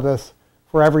repeat a lot of this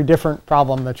for every different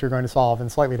problem that you're going to solve in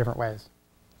slightly different ways.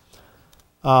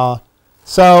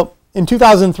 So in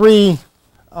 2003,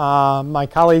 my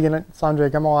colleague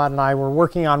Sanjay Gamawat and I were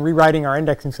working on rewriting our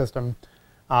indexing system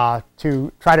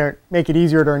to try to make it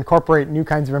easier to incorporate new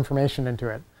kinds of information into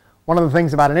it. One of the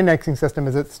things about an indexing system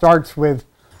is it starts with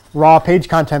raw page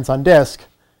contents on disk,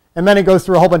 and then it goes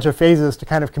through a whole bunch of phases to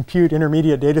kind of compute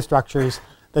intermediate data structures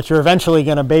that you're eventually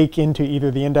going to bake into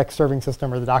either the index serving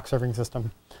system or the doc serving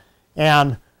system.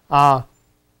 And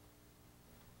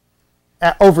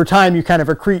over time, you kind of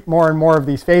accrete more and more of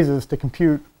these phases to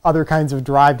compute other kinds of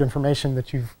derived information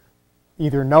that you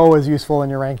either know is useful in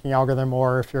your ranking algorithm,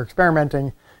 or if you're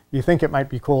experimenting, you think it might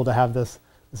be cool to have this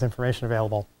information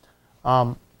available.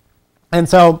 And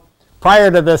so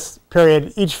prior to this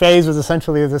period, each phase was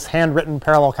essentially this handwritten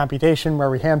parallel computation where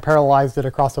we hand parallelized it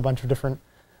across a bunch of different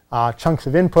chunks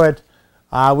of input.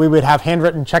 We would have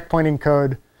handwritten checkpointing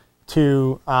code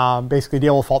to basically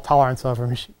deal with fault tolerance. So if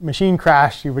a machine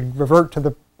crashed, you would revert to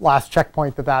the last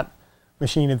checkpoint that that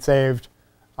machine had saved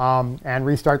and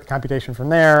restart the computation from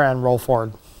there and roll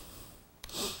forward.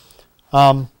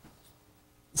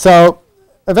 So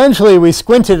eventually, we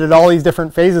squinted at all these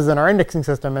different phases in our indexing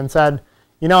system and said,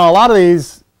 a lot of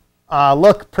these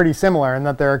look pretty similar in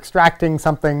that they're extracting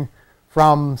something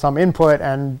from some input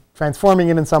and transforming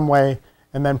it in some way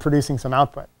and then producing some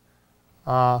output.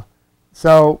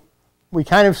 So we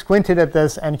kind of squinted at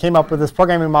this and came up with this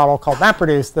programming model called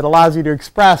MapReduce that allows you to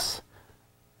express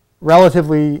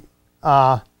relatively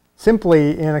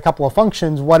simply in a couple of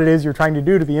functions what it is you're trying to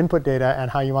do to the input data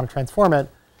and how you want to transform it,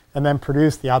 and then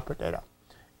produce the output data.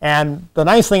 And the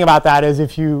nice thing about that is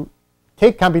if you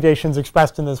take computations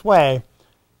expressed in this way,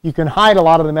 you can hide a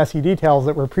lot of the messy details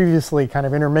that were previously kind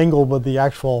of intermingled with the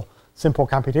actual simple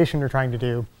computation you're trying to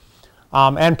do,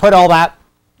 and put all that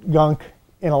gunk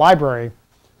in a library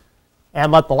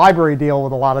and let the library deal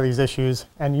with a lot of these issues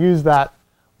and use that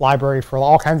library for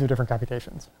all kinds of different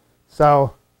computations.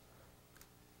 So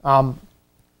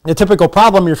the typical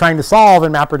problem you're trying to solve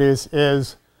in MapReduce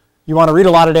is you want to read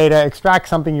a lot of data, extract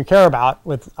something you care about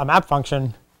with a map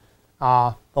function,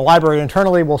 the library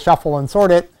internally will shuffle and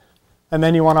sort it. And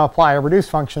then you want to apply a reduce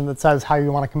function that says how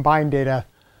you want to combine data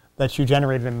that you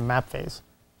generated in the map phase.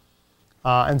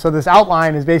 And so this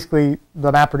outline is basically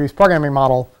the map reduce programming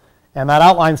model. And that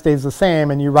outline stays the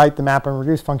same, and you write the map and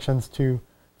reduce functions to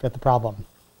fit the problem.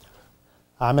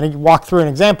 I'm going to walk through an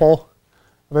example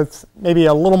that's maybe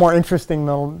a little more interesting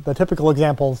than the typical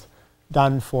examples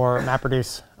done for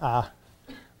MapReduce,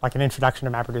 like an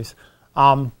introduction to MapReduce.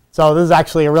 So this is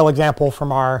actually a real example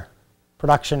from our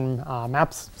production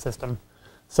maps system.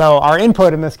 So our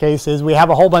input in this case is we have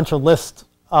a whole bunch of lists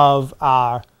of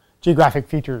geographic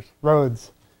features,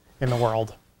 roads in the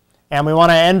world. And we want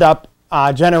to end up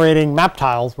generating map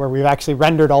tiles where we've actually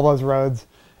rendered all those roads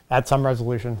at some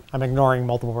resolution. I'm ignoring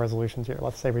multiple resolutions here.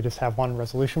 Let's say we just have one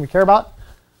resolution we care about.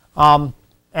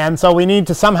 And so we need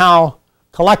to somehow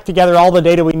collect together all the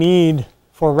data we need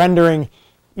for rendering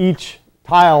each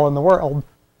tile in the world,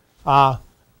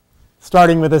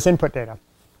 starting with this input data.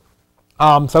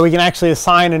 So we can actually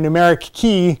assign a numeric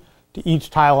key to each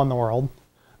tile in the world.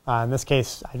 In this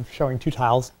case, I'm showing two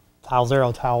tiles, tile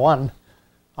 0, tile 1.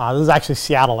 This is actually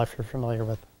Seattle, if you're familiar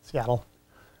with Seattle.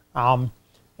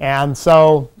 And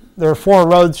so there are 4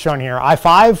 roads shown here.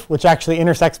 I-5, which actually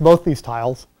intersects both these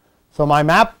tiles. So my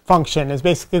map function is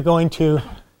basically going to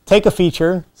take a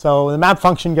feature. So the map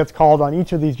function gets called on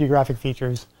each of these geographic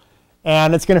features.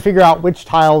 And it's going to figure out which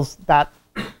tiles that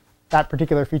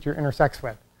particular feature intersects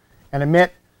with, and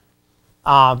emit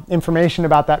information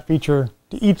about that feature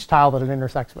to each tile that it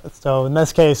intersects with. So in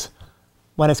this case,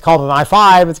 when it's called an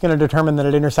I-5, it's going to determine that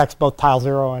it intersects both tile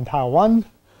 0 and tile 1.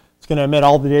 It's going to emit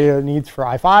all the data it needs for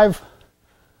I-5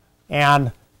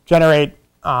 and generate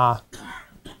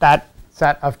that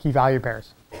set of key value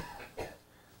pairs.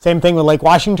 Same thing with Lake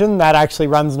Washington. That actually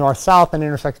runs north-south and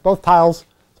intersects both tiles. So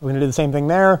we're going to do the same thing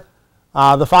there.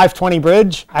 The 520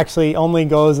 bridge actually only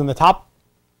goes in the top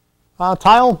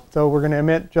tile. So we're going to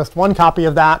emit just one copy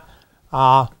of that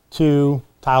to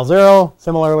tile 0.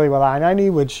 Similarly with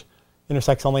I-90, which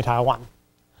intersects only tile 1.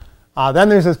 Then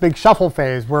there's this big shuffle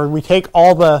phase where we take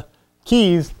all the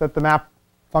keys that the map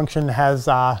function has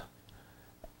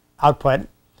output,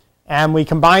 and we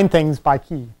combine things by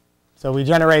key. So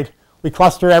we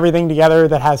cluster everything together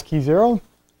that has key 0,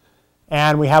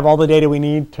 and we have all the data we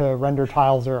need to render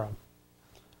tile 0.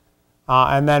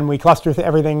 And then we cluster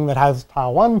everything that has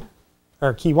tile 1,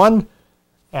 or key 1,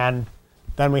 and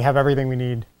then we have everything we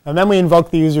need. And then we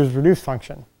invoke the user's reduce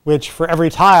function, which for every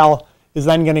tile is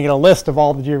then going to get a list of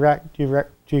all the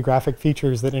geographic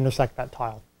features that intersect that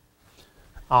tile.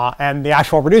 And the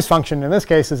actual reduce function in this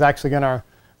case is actually going to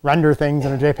render things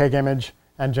in a JPEG image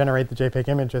and generate the JPEG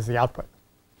image as the output.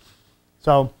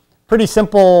 So pretty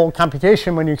simple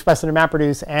computation when you express it in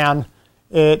MapReduce, and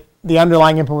the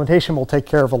underlying implementation will take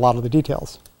care of a lot of the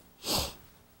details.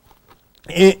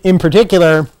 In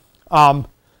particular,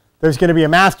 there's going to be a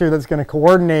master that's going to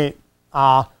coordinate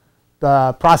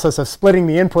the process of splitting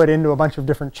the input into a bunch of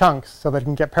different chunks so that it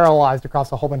can get parallelized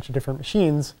across a whole bunch of different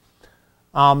machines.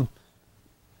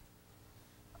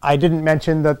 I didn't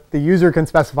mention that the user can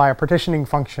specify a partitioning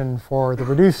function for the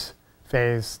reduce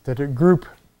phase to group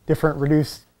different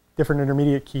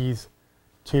intermediate keys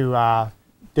to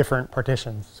different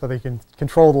partitions, so they can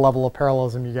control the level of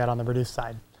parallelism you get on the reduce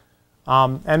side.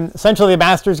 And essentially, the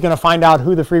master is going to find out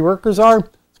who the free workers are.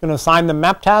 It's going to assign them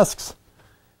map tasks.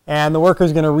 And the worker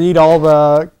is going to read all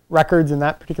the records in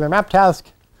that particular map task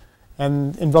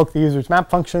and invoke the user's map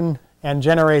function and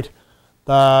generate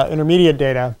the intermediate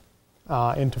data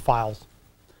into files.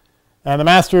 And the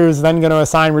master is then going to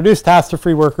assign reduce tasks to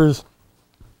free workers.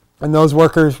 And those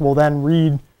workers will then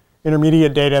read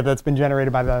intermediate data that's been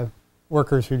generated by the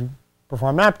workers who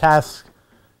perform map tasks.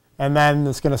 And then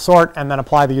it's going to sort and then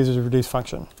apply the user's reduce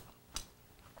function.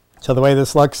 So the way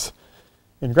this looks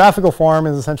in graphical form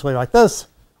is essentially like this.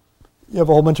 You have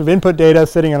a whole bunch of input data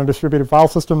sitting on a distributed file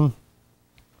system.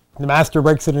 The master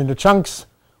breaks it into chunks.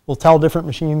 We'll tell different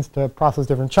machines to process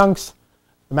different chunks.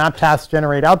 The map tasks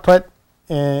generate output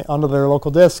onto their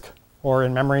local disk or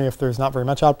in memory if there's not very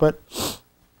much output.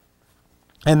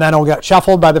 And then it'll get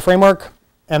shuffled by the framework.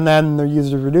 And then the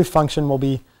user's reduce function will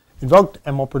be invoked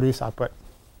and will produce output.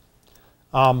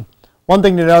 One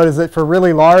thing to note is that for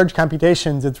really large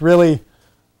computations, it's really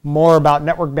more about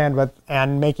network bandwidth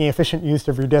and making efficient use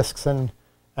of your disks and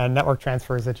network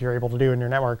transfers that you're able to do in your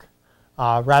network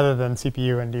rather than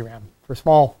CPU and DRAM. For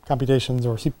small computations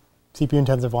or CPU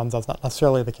intensive ones, that's not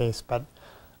necessarily the case, but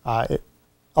a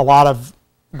lot of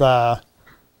the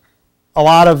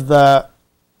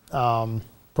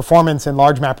performance in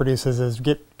large MapReduces is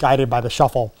guided by the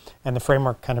shuffle, and the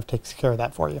framework kind of takes care of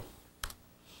that for you.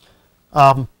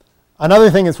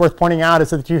 Another thing that's worth pointing out is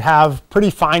that you have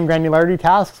pretty fine granularity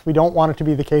tasks. We don't want it to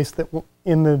be the case that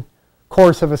in the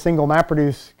course of a single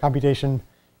MapReduce computation,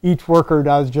 each worker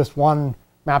does just one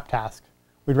map task.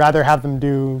 We'd rather have them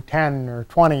do 10 or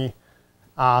 20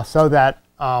 so that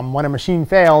when a machine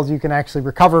fails, you can actually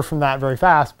recover from that very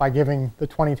fast by giving the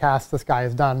 20 tasks this guy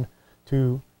has done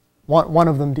to one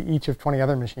of them to each of 20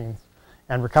 other machines.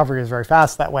 And recovery is very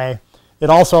fast that way.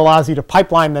 It also allows you to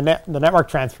pipeline the network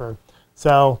transfer.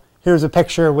 So here's a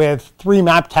picture with 3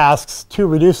 map tasks, 2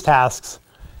 reduce tasks.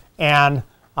 And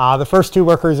the first 2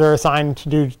 workers are assigned to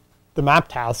do the map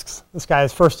tasks. This guy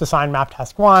is first assigned map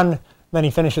task 1. Then he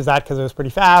finishes that because it was pretty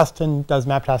fast and does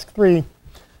map task 3.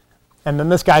 And then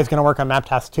this guy's going to work on map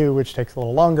task 2, which takes a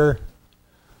little longer.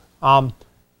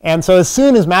 And so as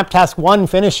soon as map task 1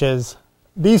 finishes,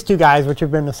 these 2 guys, which have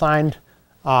been assigned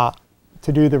to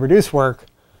do the reduce work,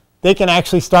 they can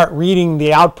actually start reading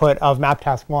the output of map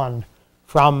task 1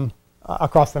 from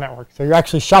across the network. So you're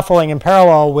actually shuffling in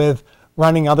parallel with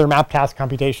running other map task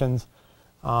computations.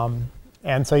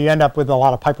 And so you end up with a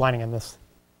lot of pipelining in this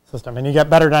system. And you get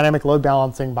better dynamic load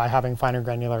balancing by having finer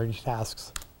granularity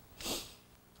tasks.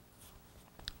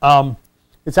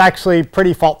 It's actually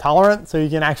pretty fault tolerant. So you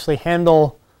can actually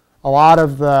handle a lot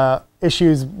of the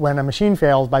issues when a machine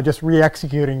fails by just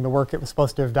re-executing the work it was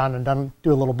supposed to have done and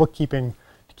do a little bookkeeping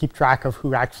to keep track of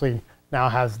who actually now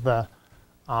has the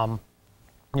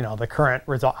the current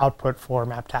result output for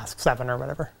map task 7 or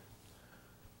whatever.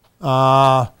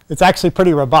 It's actually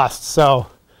pretty robust. So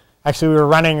actually, we were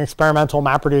running experimental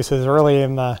MapReduces early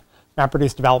in the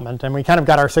MapReduce development. And we kind of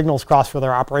got our signals crossed with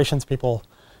our operations people.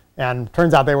 And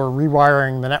turns out they were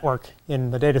rewiring the network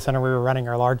in the data center we were running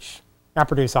our large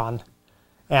MapReduce on.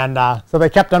 And so they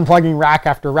kept unplugging rack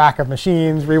after rack of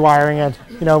machines, rewiring it.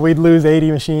 We'd lose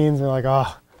 80 machines. And we're like,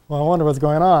 oh, well, I wonder what's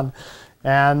going on.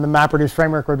 And the MapReduce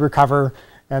framework would recover.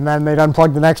 And then they'd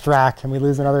unplug the next rack, and we'd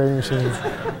lose another 80 machines.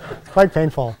 It's quite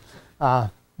painful.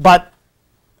 But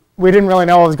we didn't really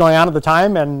know what was going on at the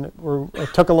time, and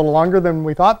it took a little longer than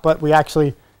we thought. But we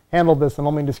actually handled this and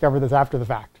only discovered this after the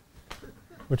fact,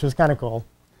 which was kind of cool.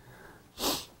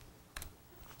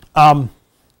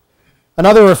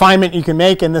 Another refinement you can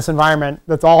make in this environment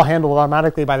that's all handled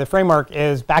automatically by the framework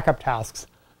is backup tasks.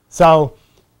 So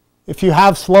if you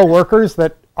have slow workers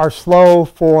that are slow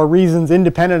for reasons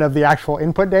independent of the actual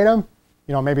input data,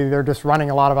 maybe they're just running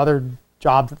a lot of other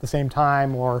jobs at the same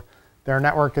time, or their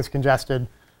network is congested,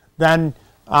 then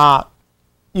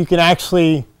you can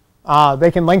actually,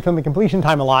 they can lengthen the completion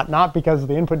time a lot, not because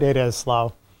the input data is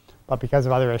slow, but because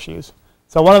of other issues.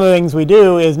 So one of the things we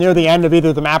do is near the end of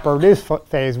either the map or reduce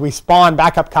phase, we spawn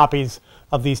backup copies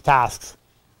of these tasks.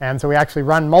 And so we actually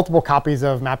run multiple copies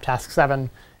of map task 7,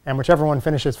 and whichever one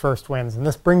finishes first wins. And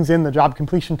this brings in the job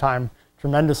completion time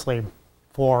tremendously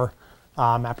for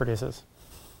MapReduces.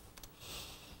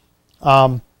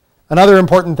 Another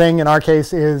important thing in our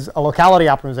case is a locality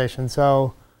optimization.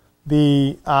 So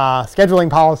the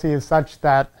scheduling policy is such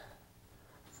that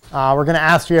we're going to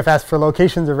ask GFS for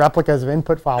locations of replicas of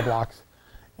input file blocks.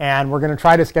 And we're going to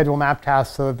try to schedule map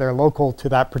tasks so that they're local to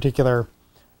that particular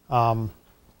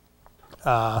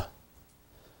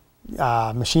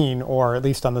machine, or at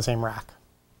least on the same rack.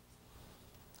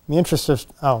 In the interest of,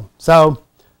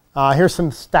 here's some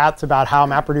stats about how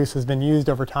MapReduce has been used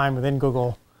over time within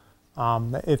Google.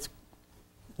 It's,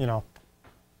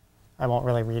 I won't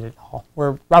really read it all.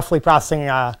 We're roughly processing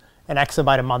an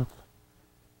exabyte a month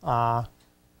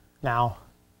now,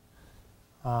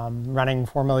 running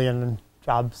 4 million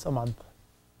jobs a month.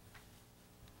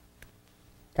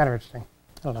 Kind of interesting.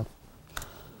 I don't know.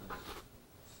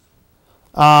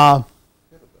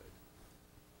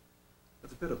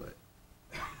 That's a petabyte.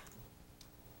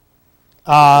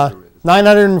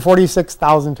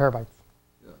 946,000 terabytes.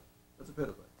 Yeah, that's a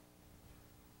petabyte.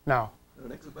 No.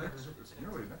 An exabyte? It's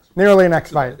nearly an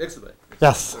exabyte. Exabyte.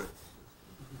 Yes. Sorry.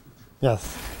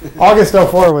 Yes. August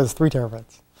 04 was 3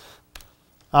 terabytes.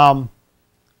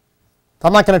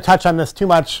 I'm not going to touch on this too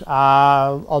much.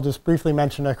 I'll just briefly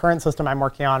mention a current system I'm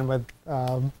working on with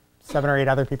 7 or 8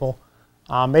 other people.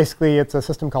 Basically, it's a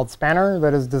system called Spanner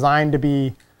that is designed to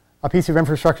be a piece of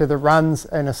infrastructure that runs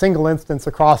in a single instance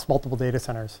across multiple data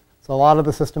centers. So a lot of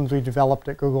the systems we developed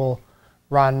at Google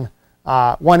run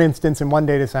one instance in one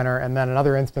data center and then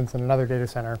another instance in another data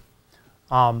center.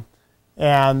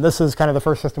 And this is kind of the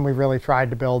first system we've really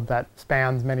tried to build that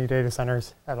spans many data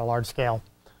centers at a large scale.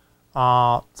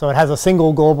 So it has a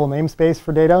single global namespace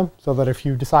for data, so that if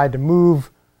you decide to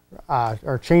move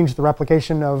or change the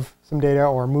replication of some data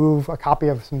or move a copy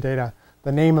of some data,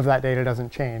 the name of that data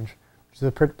doesn't change, which is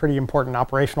a pretty important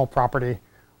operational property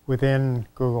within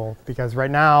Google. Because right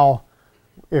now,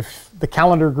 if the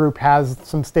calendar group has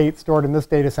some state stored in this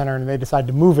data center and they decide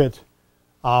to move it,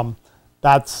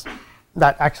 that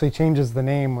actually changes the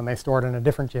name when they store it in a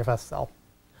different GFS cell,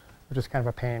 which is kind of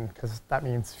a pain because that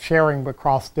means sharing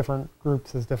across different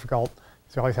groups is difficult.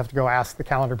 So you always have to go ask the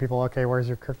calendar people, OK, where's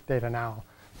your Kirk data now?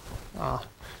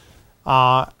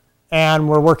 And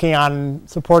we're working on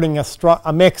supporting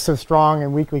a mix of strong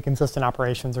and weakly consistent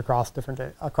operations across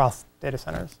data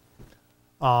centers.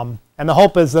 And the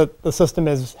hope is that the system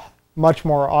is much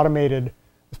more automated,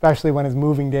 especially when it's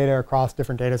moving data across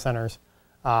different data centers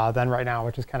than right now,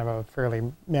 which is kind of a fairly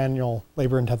manual,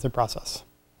 labor-intensive process.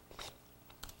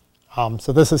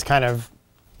 So this is kind of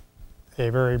a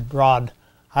very broad,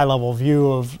 high-level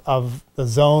view of the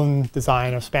zone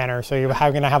design of Spanner. So you're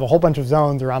going to have a whole bunch of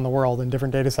zones around the world in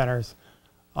different data centers.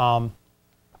 And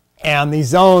these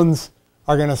zones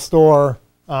are going to store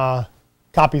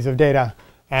copies of data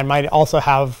and might also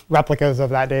have replicas of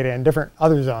that data in different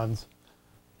other zones.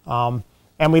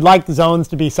 And we'd like the zones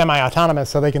to be semi-autonomous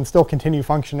so they can still continue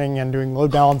functioning and doing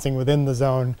load balancing within the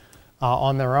zone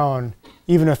on their own,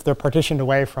 even if they're partitioned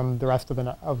away from the rest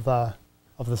of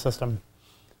the system.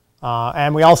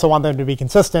 And we also want them to be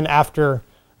consistent after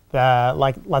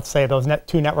let's say those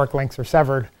two network links are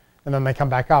severed and then they come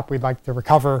back up. We'd like to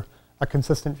recover a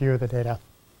consistent view of the data.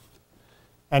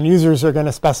 And users are going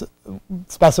to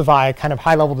specify kind of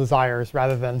high-level desires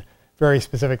rather than very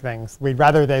specific things. We'd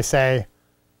rather they say,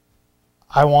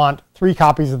 I want 3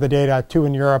 copies of the data, 2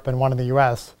 in Europe and 1 in the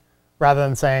US, rather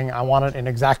than saying, I want it in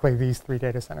exactly these 3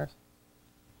 data centers.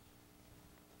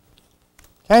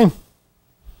 OK?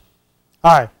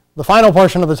 All right. The final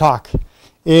portion of the talk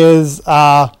is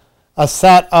a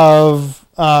set of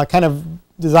kind of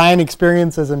design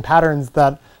experiences and patterns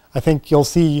that I think you'll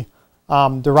see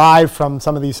derived from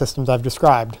some of these systems I've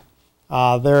described.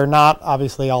 They're not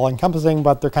obviously all-encompassing,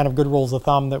 but they're kind of good rules of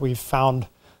thumb that we've found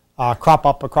crop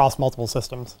up across multiple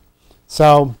systems.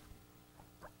 So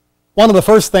one of the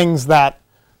first things that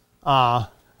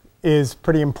is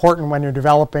pretty important when you're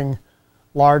developing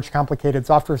large, complicated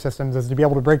software systems is to be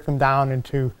able to break them down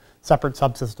into separate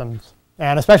subsystems.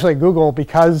 And especially at Google,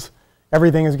 because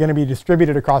everything is going to be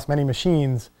distributed across many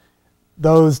machines,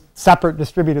 those separate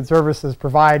distributed services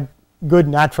provide good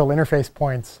natural interface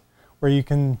points where you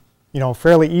can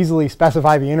fairly easily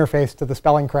specify the interface to the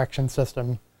spelling correction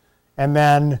system. And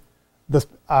then this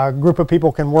group of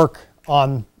people can work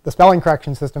on the spelling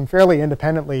correction system fairly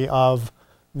independently of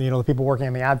the people working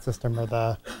on the ad system or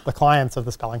the clients of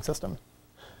the spelling system.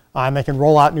 And they can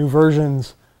roll out new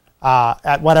versions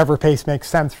at whatever pace makes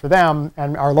sense for them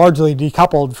and are largely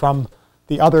decoupled from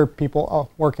the other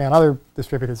people working on other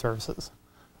distributed services.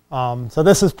 So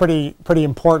this is pretty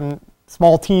important.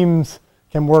 Small teams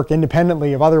can work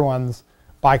independently of other ones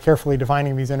by carefully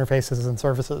defining these interfaces and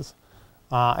services.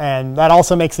 And that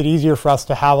also makes it easier for us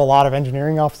to have a lot of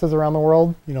engineering offices around the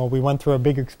world. We went through a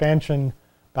big expansion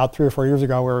about 3 or 4 years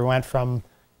ago where we went from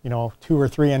 2 or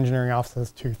 3 engineering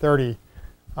offices to 30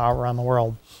 around the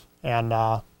world. And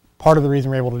part of the reason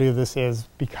we're able to do this is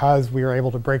because we were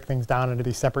able to break things down into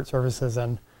these separate services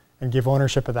and give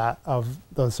ownership of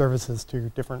those services to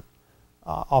different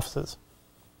offices.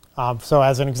 So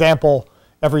as an example,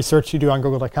 every search you do on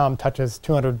Google.com touches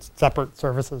 200 separate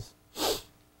services.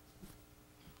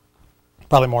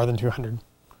 Probably more than 200.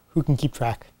 Who can keep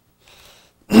track?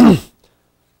 So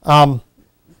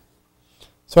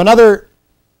another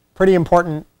pretty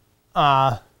important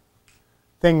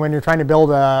thing when you're trying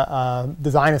to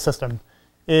design a system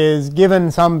is,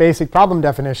 given some basic problem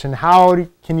definition, how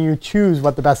can you choose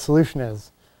what the best solution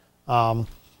is? And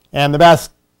the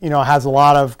best has a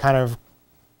lot of kind of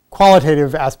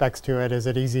qualitative aspects to it. Is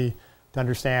it easy to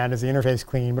understand? Is the interface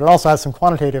clean? But it also has some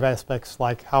quantitative aspects,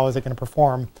 like how is it going to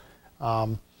perform,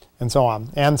 and so on.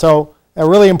 And so a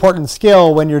really important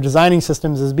skill when you're designing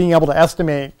systems is being able to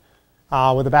estimate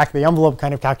with a back-of-the-envelope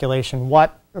kind of calculation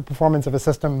what the performance of a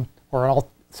system or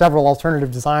several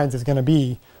alternative designs is going to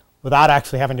be without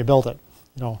actually having to build it.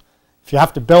 If you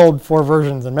have to build 4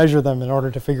 versions and measure them in order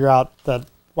to figure out that,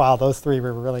 wow, those 3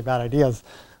 were really bad ideas,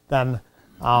 then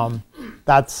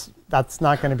that's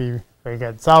not going to be very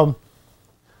good. So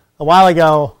a while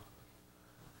ago,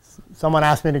 someone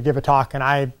asked me to give a talk, and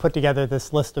I put together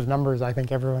this list of numbers I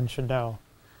think everyone should know.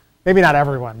 Maybe not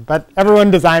everyone, but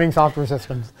everyone designing software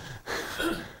systems.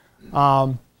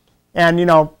 And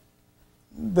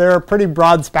they're a pretty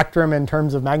broad spectrum in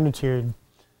terms of magnitude.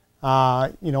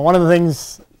 One of the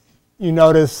things you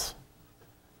notice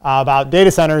about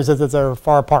data centers is that they're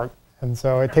far apart. And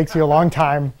so it takes you a long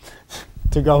time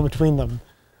to go between them.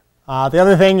 The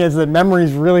other thing is that memory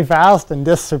is really fast and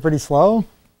disks are pretty slow.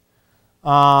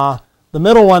 the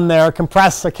middle one there,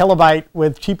 compress a kilobyte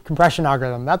with cheap compression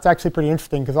algorithm. That's actually pretty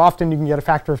interesting because often you can get a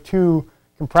factor of 2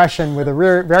 compression with a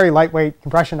very lightweight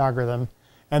compression algorithm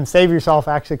and save yourself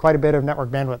actually quite a bit of network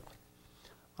bandwidth.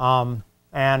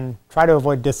 And try to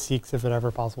avoid disk seeks if at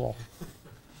ever possible.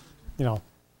 You know,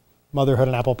 motherhood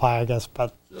and apple pie, I guess.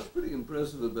 But that's pretty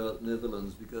impressive about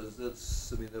Netherlands because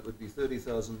that's, I mean, that would be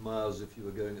 30,000 miles if you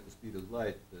were going at the speed of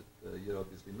light, but you're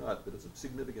obviously not. But it's a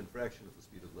significant fraction of the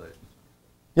speed of light.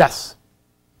 yes.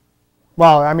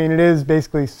 Well, I mean, it is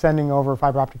basically sending over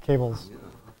fiber optic cables. Yeah.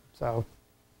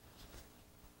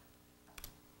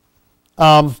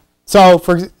 So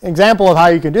for example of how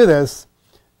you can do this,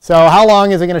 so how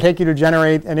long is it going to take you to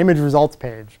generate an image results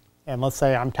page? And let's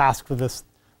say I'm tasked with this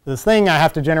thing. I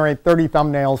have to generate 30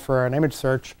 thumbnails for an image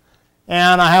search.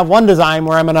 And I have one design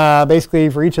where I'm going to basically,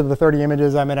 for each of the 30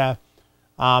 images, I'm going to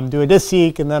do a disk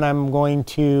seek, and then I'm going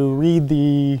to read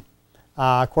the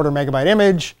quarter megabyte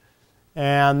image,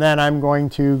 and then I'm going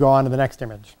to go on to the next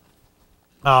image.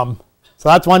 So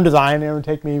that's one design. It would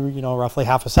take me, you know, roughly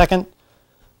half a second.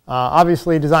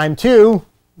 Obviously, design 2,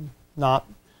 not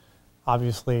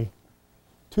obviously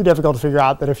too difficult to figure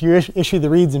out that if you issue the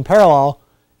reads in parallel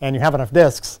and you have enough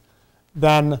disks,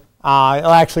 then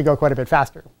it'll actually go quite a bit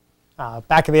faster.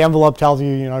 Back of the envelope tells you,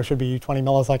 you know, it should be 20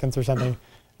 milliseconds or something.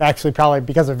 Actually, probably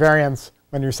because of variance,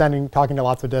 when you're talking to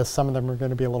lots of disks, some of them are going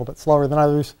to be a little bit slower than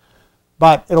others.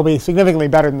 But it'll be significantly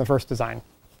better than the first design.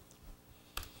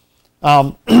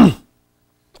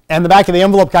 And the back of the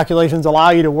envelope calculations allow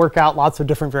you to work out lots of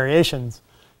different variations.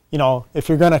 You know, if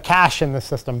you're going to cache in this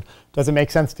system, does it make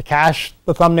sense to cache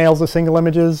the thumbnails as single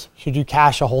images? Should you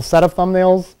cache a whole set of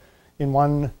thumbnails in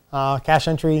one cache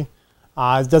entry?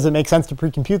 Does it make sense to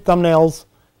pre-compute thumbnails?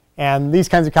 And these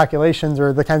kinds of calculations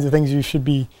are the kinds of things you should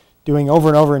be doing over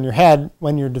and over in your head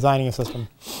when you're designing a system.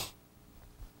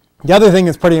 The other thing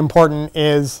that's pretty important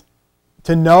is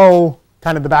to know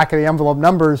kind of the back of the envelope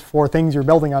numbers for things you're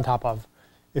building on top of.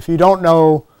 If you don't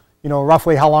know, you know,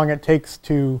 roughly how long it takes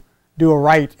to do a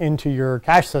write into your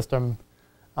cache system,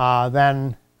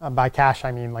 then by cache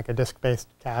I mean like a disk-based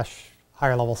cache,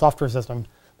 higher level software system,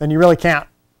 then you really can't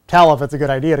tell if it's a good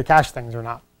idea to cache things or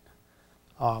not.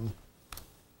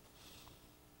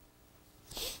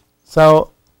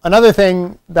 So another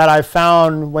thing that I've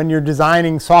found when you're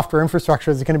designing software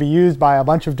infrastructure that's going to be used by a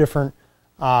bunch of different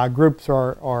groups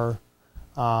or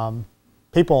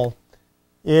people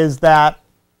is that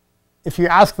if you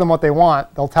ask them what they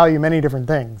want, they'll tell you many different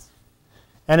things.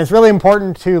 And it's really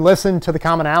important to listen to the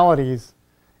commonalities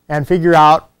and figure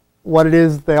out what it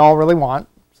is they all really want.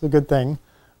 It's a good thing.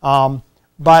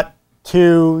 But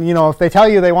to, you know, if they tell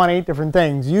you they want 8 different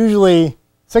things, usually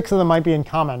 6 of them might be in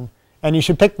common. And you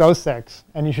should pick those 6,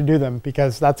 and you should do them,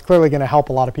 because that's clearly going to help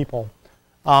a lot of people.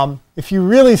 If you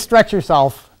really stretch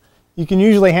yourself, you can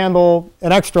usually handle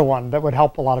an extra one that would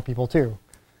help a lot of people too.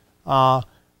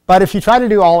 But if you try to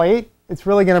do all 8, it's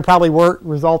really going to probably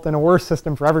result in a worse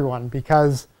system for everyone,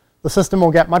 because the system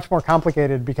will get much more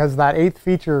complicated because that 8th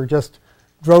feature just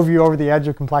drove you over the edge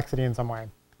of complexity in some way.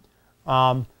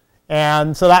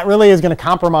 And so that really is going to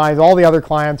compromise all the other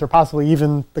clients, or possibly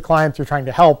even the clients you're trying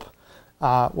to help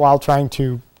while trying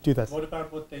to do this. What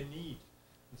about what they need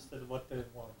instead of what they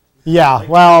want? Yeah,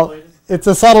 well, it's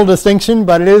a subtle distinction,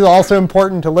 but it is also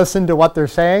important to listen to what they're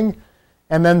saying,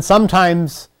 and then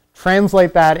sometimes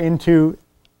translate that into,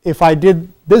 if I did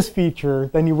this feature,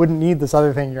 then you wouldn't need this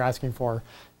other thing you're asking for.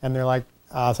 And they're like,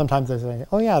 sometimes they say,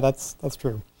 oh yeah, that's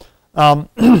true.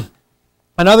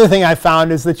 Another thing I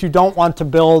found is that you don't want to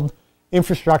build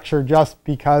infrastructure just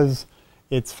because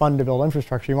it's fun to build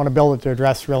infrastructure. You want to build it to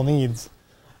address real needs.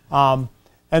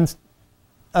 And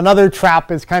another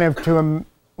trap is kind of to,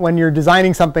 when you're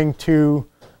designing something, to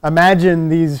imagine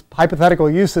these hypothetical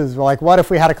uses. Like, what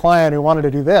if we had a client who wanted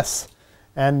to do this?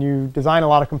 And you design a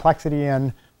lot of complexity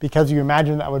in because you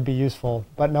imagine that would be useful,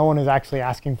 but no one is actually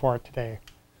asking for it today.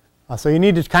 So you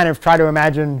need to kind of try to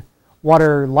imagine what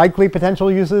are likely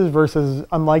potential uses versus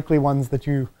unlikely ones that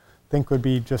you think would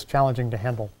be just challenging to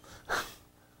handle.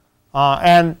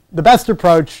 And the best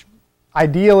approach,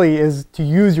 ideally, is to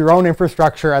use your own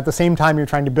infrastructure at the same time you're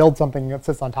trying to build something that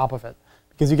sits on top of it,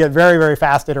 because you get very, very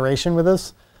fast iteration with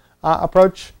this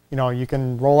approach. You know, you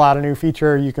can roll out a new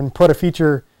feature. You can put a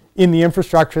feature in the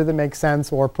infrastructure that makes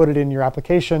sense, or put it in your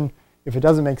application if it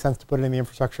doesn't make sense to put it in the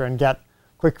infrastructure, and get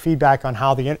quick feedback on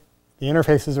how the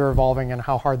interfaces are evolving and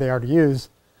how hard they are to use.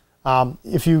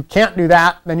 If you can't do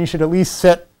that, then you should at least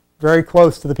sit very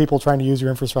close to the people trying to use your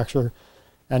infrastructure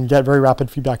and get very rapid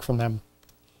feedback from them.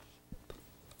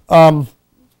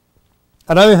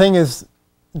 Another thing is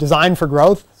design for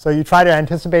growth. So you try to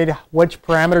anticipate which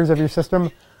parameters of your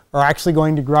system are actually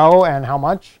going to grow and how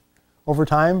much. over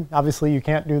time. Obviously, you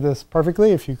can't do this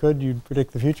perfectly. If you could, you'd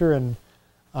predict the future, and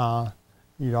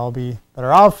you'd all be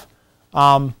better off.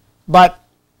 But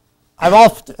I've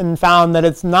often found that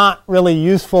it's not really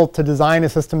useful to design a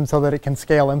system so that it can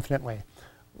scale infinitely.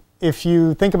 If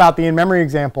you think about the in-memory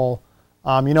example,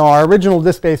 our original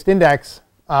disk-based index,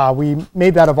 we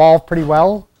made that evolve pretty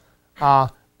well.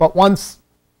 But once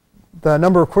the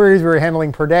number of queries we were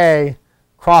handling per day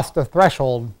crossed a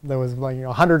threshold that was like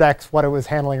 100x what it was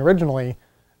handling originally,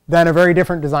 then a very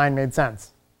different design made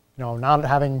sense. Not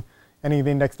having any of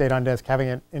the index data on disk, having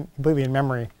it completely in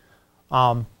memory.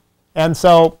 And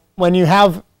so when you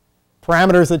have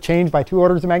parameters that change by 2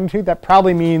 orders of magnitude, that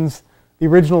probably means the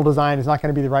original design is not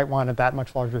going to be the right one at that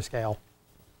much larger scale.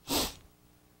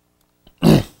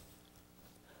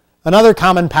 Another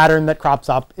common pattern that crops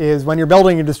up is when you're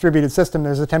building a distributed system,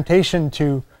 there's a temptation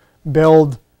to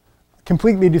build a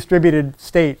completely distributed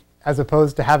state as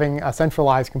opposed to having a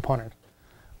centralized component.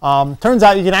 Turns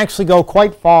out you can actually go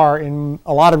quite far in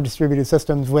a lot of distributed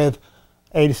systems with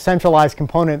a centralized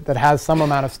component that has some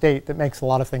amount of state that makes a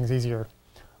lot of things easier.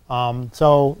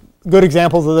 So good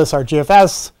examples of this are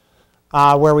GFS,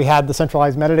 where we had the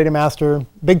centralized metadata master,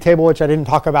 Bigtable, which I didn't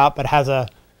talk about, but has a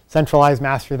centralized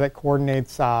master that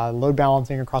coordinates load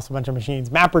balancing across a bunch of machines.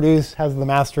 MapReduce has the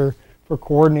master for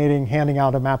coordinating, handing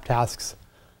out of map tasks,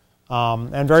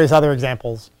 and various other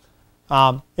examples.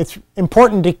 It's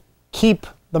important to keep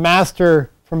the master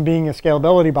from being a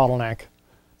scalability bottleneck.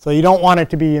 So you don't want it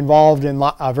to be involved in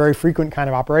a very frequent kind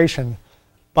of operation.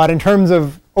 But in terms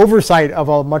of oversight of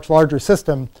a much larger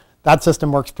system, that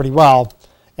system works pretty well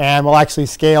and will actually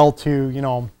scale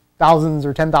to thousands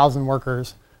or 10,000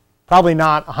 workers. Probably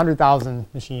not 100,000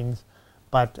 machines,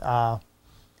 but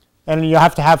and you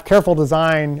have to have careful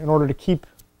design in order to keep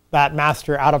that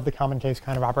master out of the common case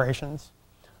kind of operations.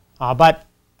 But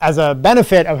as a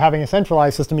benefit of having a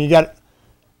centralized system,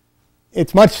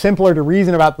 it's much simpler to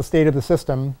reason about the state of the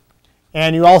system,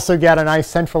 and you also get a nice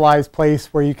centralized place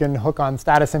where you can hook on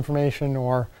status information,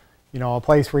 or a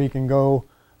place where you can go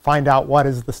find out what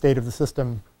is the state of the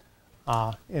system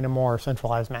in a more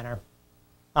centralized manner.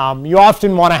 You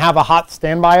often want to have a hot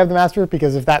standby of the master,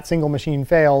 because if that single machine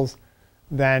fails,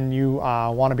 then you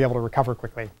want to be able to recover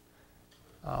quickly.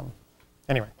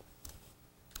 Anyway.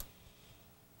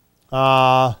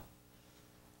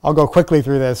 I'll go quickly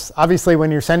through this. Obviously,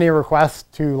 when you're sending a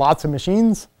request to lots of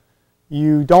machines,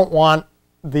 you don't want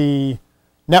the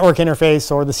network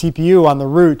interface or the CPU on the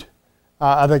root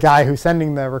of the guy who's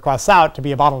sending the requests out to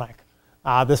be a bottleneck.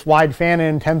 This wide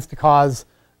fan-in tends to cause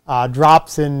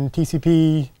drops in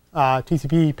TCP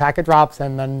packet drops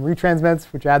and then retransmits,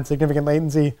 which add significant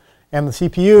latency. And the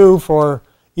CPU for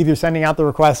either sending out the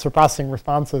requests or processing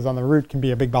responses on the root can be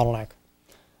a big bottleneck.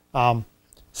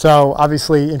 So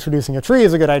obviously, introducing a tree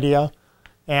is a good idea.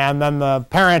 And then the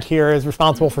parent here is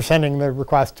responsible for sending the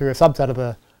request to a subset of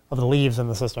the leaves in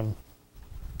the system.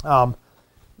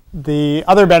 The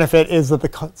other benefit is that the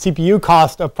CPU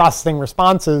cost of processing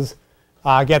responses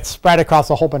gets spread across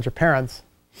a whole bunch of parents.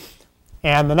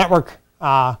 And the network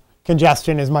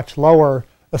congestion is much lower,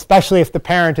 especially if the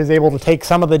parent is able to take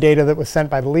some of the data that was sent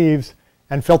by the leaves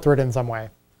and filter it in some way.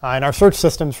 In our search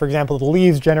systems, for example, the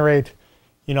leaves generate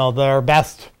their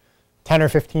best 10 or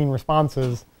 15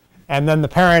 responses, and then the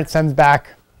parent sends back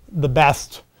the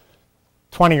best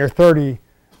 20 or 30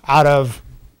 out of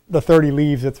the 30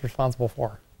 leaves it's responsible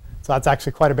for. So that's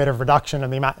actually quite a bit of reduction in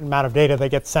the amount of data that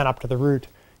gets sent up to the root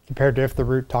compared to if the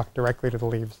root talked directly to the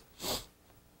leaves.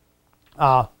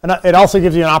 And it also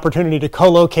gives you an opportunity to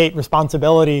co-locate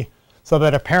responsibility so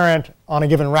that a parent on a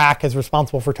given rack is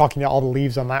responsible for talking to all the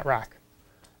leaves on that rack.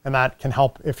 And that can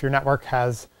help if your network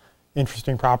has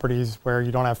interesting properties where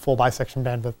you don't have full bisection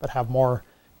bandwidth but have more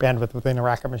bandwidth within a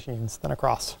rack of machines than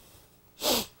across.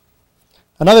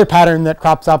 Another pattern that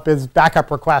crops up is backup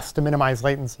requests to minimize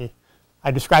latency.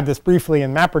 I described this briefly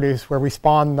in MapReduce, where we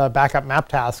spawn the backup map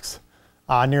tasks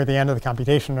near the end of the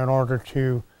computation in order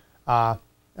to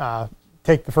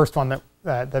take the first one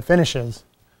that finishes.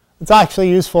 It's actually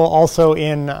useful also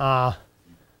in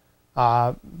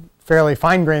fairly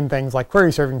fine-grained things like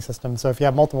query serving systems. So if you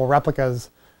have multiple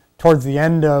replicas, towards the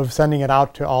end of sending it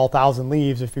out to all 1,000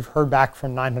 leaves, if you've heard back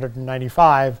from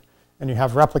 995 and you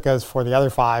have replicas for the other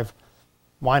 5,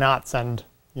 why not send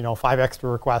 5 extra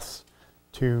requests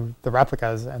to the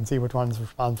replicas and see which ones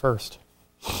respond first?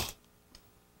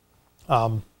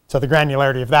 So the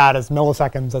granularity of that is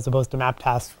milliseconds as opposed to map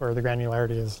tasks, where the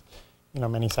granularity is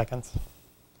many seconds.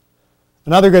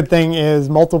 Another good thing is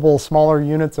multiple smaller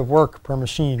units of work per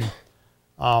machine.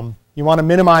 You want to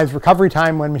minimize recovery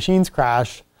time when machines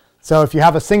crash. So if you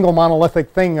have a single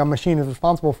monolithic thing a machine is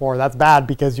responsible for, that's bad,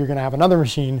 because you're going to have another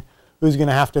machine who's going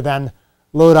to have to then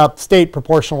load up state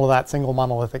proportional to that single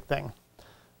monolithic thing.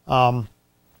 And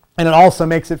it also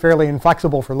makes it fairly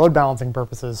inflexible for load balancing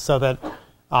purposes, so that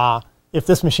if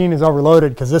this machine is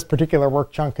overloaded because this particular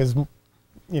work chunk is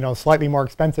slightly more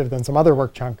expensive than some other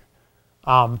work chunk,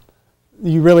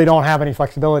 you really don't have any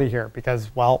flexibility here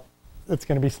because, well, it's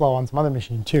going to be slow on some other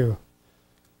machine too.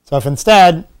 So if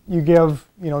instead you give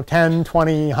 10,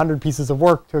 20, 100 pieces of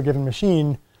work to a given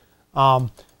machine,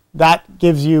 that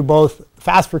gives you both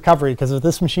fast recovery, because if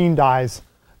this machine dies,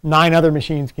 9 other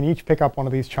machines can each pick up one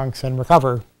of these chunks and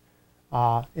recover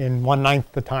in 1/9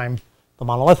 the time the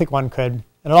monolithic one could.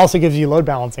 And it also gives you load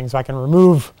balancing, so I can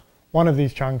remove one of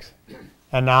these chunks,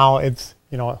 and now it's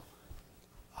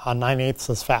 9/8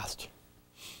 as fast.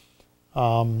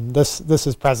 This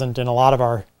is present in a lot of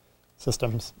our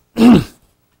systems.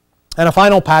 And a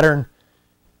final pattern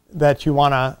that you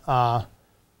want to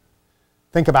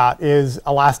think about is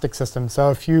elastic systems.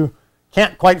 So if you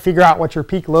can't quite figure out what your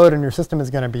peak load in your system is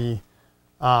going to be,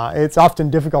 it's often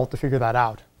difficult to figure that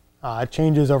out. It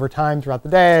changes over time throughout the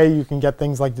day. You can get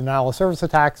things like denial of service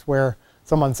attacks where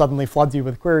someone suddenly floods you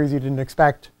with queries you didn't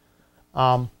expect.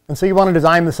 And so you want to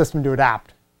design the system to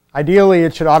adapt. Ideally,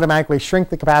 it should automatically shrink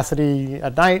the capacity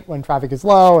at night when traffic is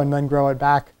low and then grow it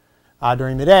back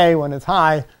during the day when it's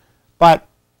high. But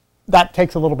that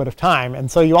takes a little bit of time.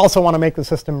 And so you also want to make the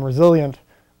system resilient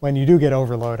when you do get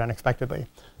overload unexpectedly.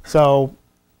 So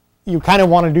you kind of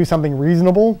want to do something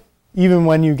reasonable even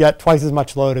when you get twice as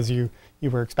much load as you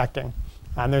were expecting.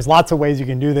 And there's lots of ways you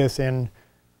can do this in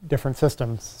different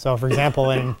systems. So for example,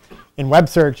 in web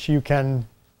search, you can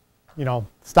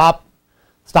stop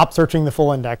searching the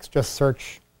full index, just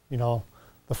search the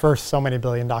first so many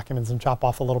billion documents and chop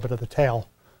off a little bit of the tail.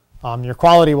 Your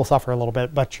quality will suffer a little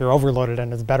bit, but you're overloaded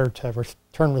and it's better to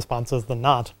return responses than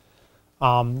not.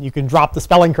 You can drop the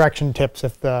spelling correction tips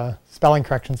if the spelling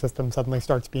correction system suddenly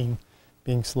starts being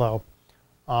slow.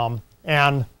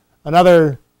 And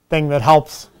another thing that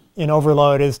helps in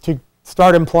overload is to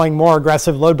start employing more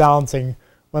aggressive load balancing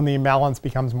when the imbalance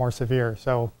becomes more severe.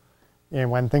 So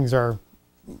when things are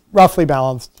roughly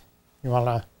balanced, you want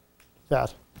to do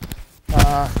that.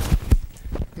 I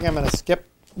think I'm going to skip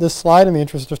this slide in the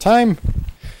interest of time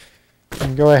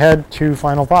and go ahead to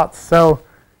final thoughts. So,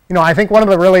 I think one of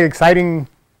the really exciting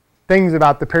things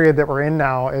about the period that we're in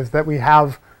now is that we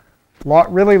have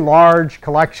really large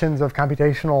collections of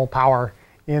computational power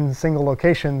in single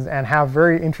locations and have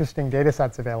very interesting data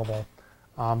sets available.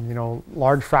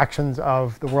 Large fractions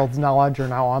of the world's knowledge are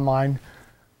now online.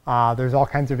 There's all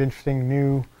kinds of interesting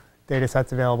new data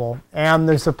sets available. And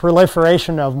there's a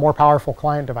proliferation of more powerful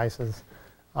client devices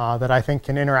that I think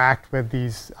can interact with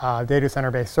these data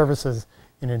center-based services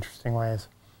in interesting ways.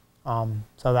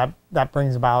 So that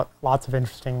brings about lots of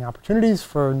interesting opportunities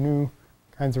for new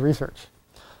kinds of research.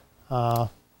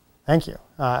 Thank you.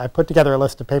 I put together a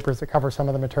list of papers that cover some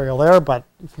of the material there, but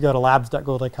if you go to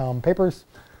labs.google.com papers,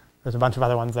 there's a bunch of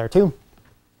other ones there too.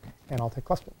 And I'll take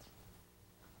questions.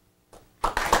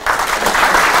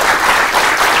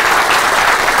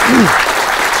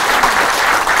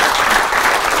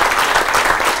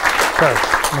 Sure,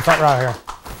 in the front row here.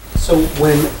 So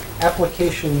when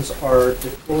applications are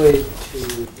deployed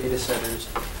to data centers,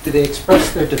 do they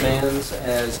express their demands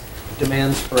as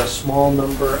demands for a small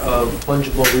number of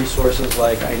fungible resources,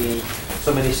 like I need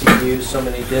so many CPUs, so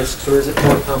many disks, or is it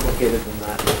more complicated than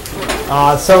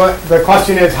that? So the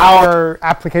question is, how are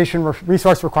application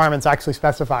resource requirements actually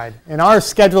specified? In our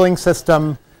scheduling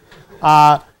system,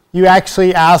 you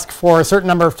actually ask for a certain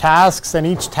number of tasks, and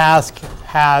each task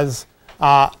has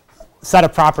a set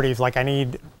of properties, like I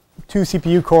need 2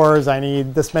 CPU cores, I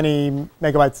need this many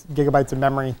gigabytes of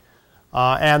memory.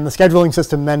 And the scheduling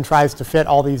system then tries to fit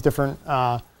all these different,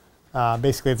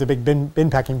 basically it's a big bin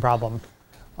packing problem.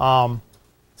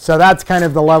 So that's kind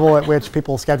of the level at which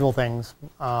people schedule things.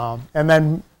 And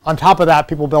then on top of that,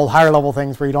 people build higher level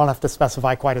things where you don't have to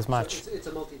specify quite as much. So it's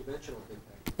a multi-dimensional bin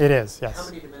packing. It is, yes. How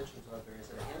many dimensions are there? Is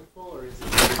it a handful, or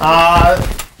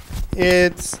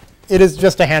is it? It is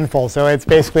just a handful. So it's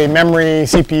basically memory,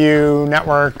 CPU,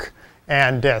 network,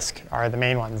 and disk are the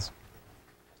main ones.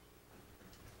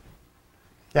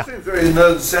 Yeah. Seems very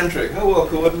node-centric. How well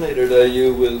coordinated are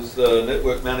you with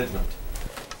network management?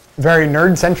 Very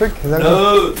nerd-centric?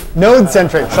 Node.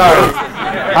 Node-centric, sorry.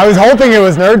 I was hoping it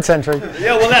was nerd-centric.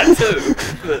 Yeah, well, that too.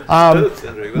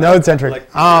 Node-centric. Node-centric.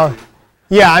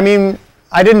 Yeah, I mean,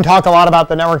 I didn't talk a lot about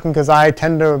the networking because I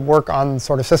tend to work on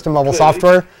sort of system-level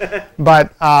software.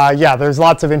 But yeah, there's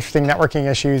lots of interesting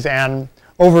networking issues. And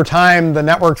over time, the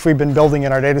networks we've been building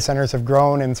in our data centers have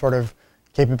grown in sort of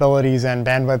capabilities and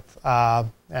bandwidth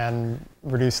and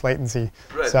reduced latency.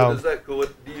 Right, so, but is that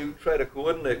do you try to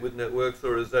coordinate with networks,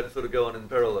 or does that sort of go on in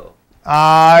parallel?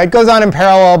 It goes on in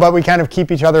parallel, but we kind of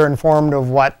keep each other informed of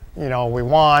what we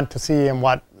want to see and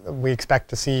what we expect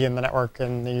to see in the network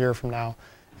in a year from now,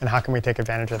 and how can we take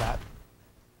advantage of that.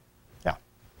 Yeah.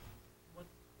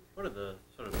 What are the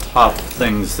sort of top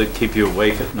things that keep you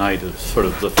awake at night as sort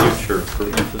of the future for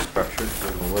infrastructure?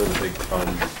 What are the big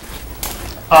problems?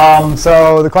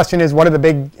 So the question is, what are the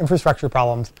big infrastructure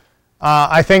problems?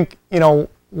 I think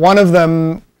one of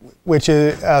them, which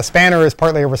Spanner is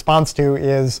partly a response to,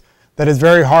 is that it's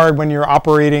very hard when you're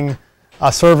operating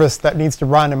a service that needs to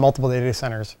run in multiple data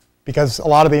centers, because a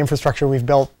lot of the infrastructure we've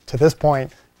built to this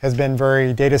point has been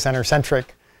very data center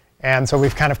centric. And so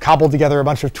we've kind of cobbled together a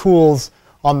bunch of tools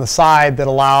on the side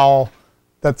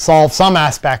that solve some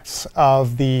aspects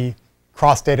of the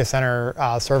cross data center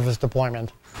service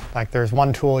deployment. Like there's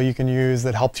one tool you can use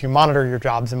that helps you monitor your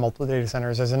jobs in multiple data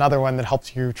centers. There's another one that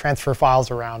helps you transfer files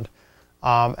around.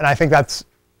 And I think that's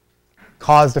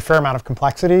caused a fair amount of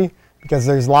complexity, because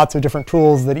there's lots of different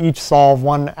tools that each solve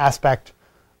one aspect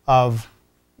of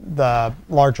the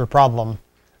larger problem.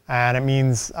 And it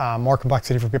means more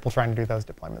complexity for people trying to do those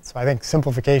deployments. So I think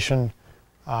simplification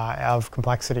of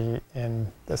complexity in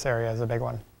this area is a big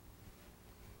one.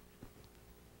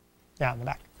 Yeah, in the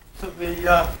back. So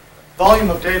the volume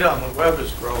of data on the web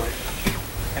is growing,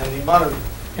 and the amount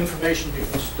of information you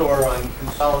can store in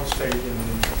solid state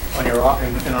in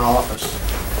an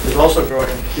office is also growing.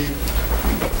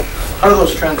 How do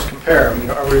those trends compare? I mean,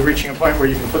 are we reaching a point where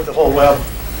you can put the whole web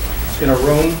in a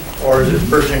room, or is it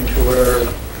verging to where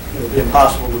it would be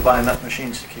impossible to buy enough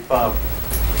machines to keep up?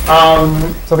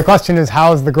 So the question is,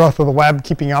 how is the growth of the web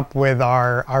keeping up with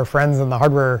our friends in the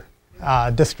hardware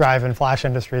disk drive and flash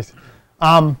industries?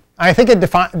 I think it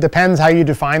depends how you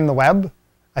define the web.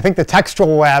 I think the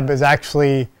textual web is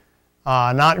actually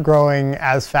not growing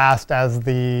as fast as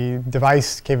the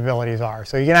device capabilities are.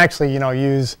 So you can actually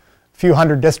use a few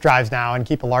hundred disk drives now and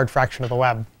keep a large fraction of the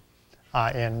web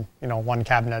in one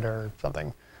cabinet or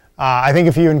something. I think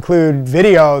if you include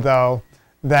video, though,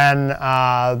 then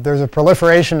there's a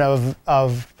proliferation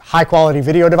of high-quality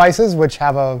video devices, which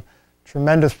have a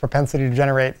tremendous propensity to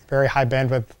generate very high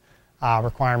bandwidth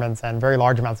requirements and very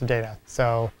large amounts of data.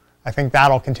 So I think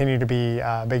that'll continue to be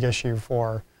a big issue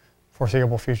for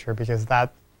foreseeable future, because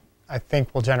that, I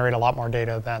think, will generate a lot more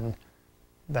data than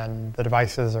the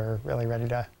devices are really ready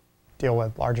to deal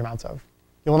with large amounts of.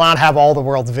 You will not have all the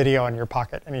world's video in your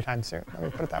pocket anytime soon. Let me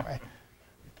put it that way.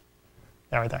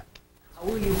 Yeah, right there. How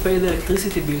will you pay the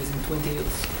electricity bills in 20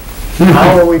 years?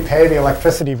 How will we pay the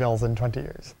electricity bills in 20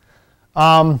 years?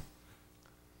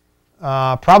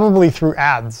 Probably through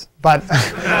ads, but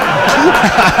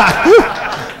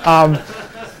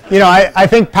I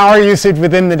think power usage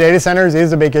within the data centers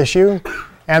is a big issue,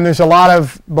 and there's a lot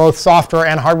of both software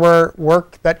and hardware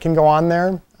work that can go on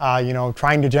there.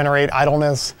 Trying to generate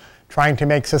idleness, trying to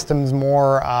make systems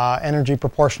more energy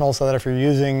proportional, so that if you're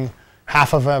using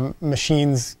half of a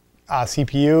machine's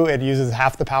CPU, it uses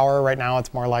half the power. Right now,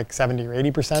 it's more like 70 or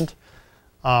 80%.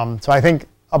 So I think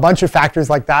a bunch of factors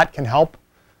like that can help.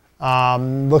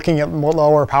 Looking at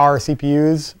lower power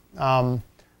CPUs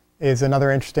is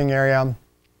another interesting area.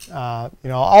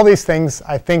 All these things,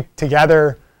 I think,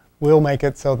 together will make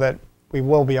it so that we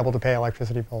will be able to pay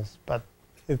electricity bills, but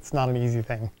it's not an easy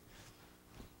thing.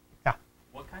 Yeah.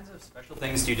 What kinds of special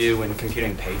things do you do when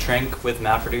computing PageRank with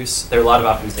MapReduce? There are a lot of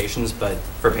optimizations, but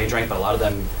for PageRank, but a lot of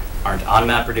them aren't on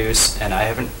MapReduce, and I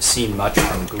haven't seen much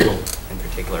from Google in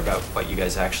particular about what you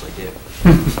guys actually do.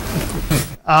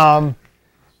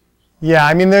 Yeah,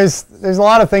 I mean, there's a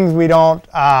lot of things we don't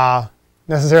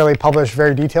necessarily publish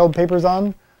very detailed papers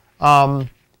on.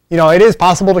 It is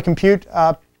possible to compute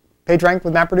PageRank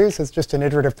with MapReduce. It's just an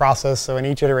iterative process. So in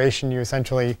each iteration, you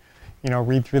essentially,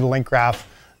 read through the link graph,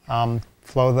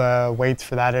 flow the weights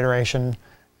for that iteration,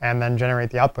 and then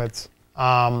generate the outputs.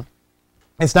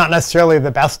 It's not necessarily the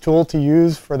best tool to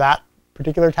use for that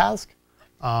particular task.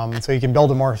 So you can build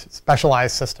a more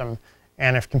specialized system.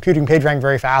 And if computing PageRank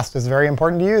very fast is very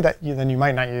important to you, then you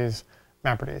might not use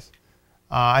MapReduce.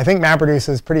 I think MapReduce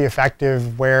is pretty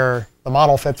effective where the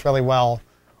model fits really well,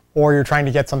 or you're trying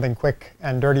to get something quick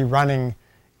and dirty running,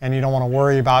 and you don't want to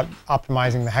worry about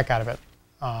optimizing the heck out of it.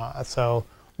 So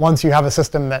once you have a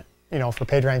system that, for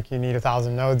PageRank you need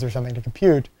 1,000 nodes or something to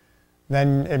compute,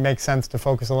 then it makes sense to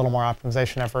focus a little more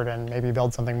optimization effort and maybe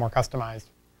build something more customized.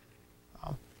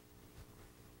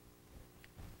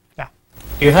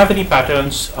 Do you have any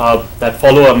patterns that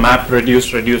follow a map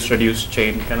reduce, reduce, reduce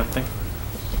chain kind of thing?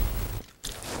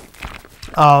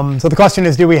 So the question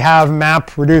is, do we have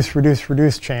map reduce, reduce,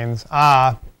 reduce chains?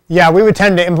 Yeah, we would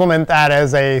tend to implement that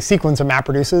as a sequence of map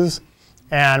reduces.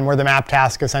 and where the map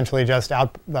task essentially just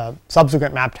the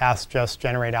subsequent map tasks just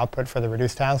generate output for the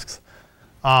reduced tasks.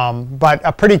 But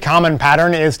a pretty common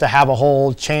pattern is to have a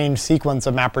whole chain sequence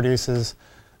of MapReduces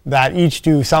that each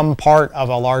do some part of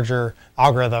a larger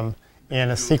algorithm in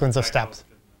a sequence of steps.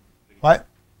 What?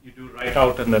 You do write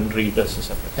out and then read as a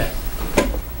separate. Yeah.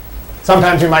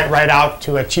 Sometimes we might write out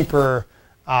to a cheaper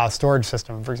storage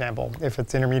system, for example, if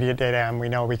it's intermediate data and we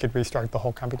know we could restart the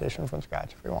whole computation from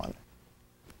scratch if we want.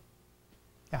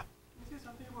 Yeah. Can you say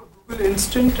something about Google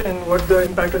Instant and what the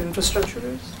impact on infrastructure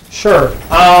is? Sure.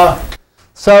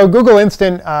 So Google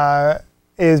Instant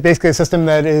is basically a system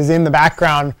that is in the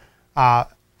background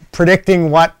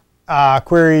predicting what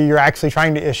query you're actually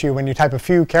trying to issue when you type a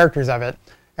few characters of it,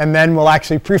 and then will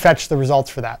actually prefetch the results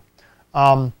for that.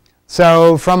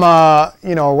 So from a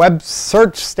web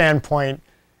search standpoint,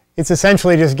 it's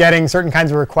essentially just getting certain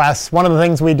kinds of requests. One of the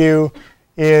things we do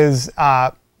is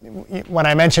when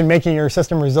I mentioned making your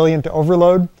system resilient to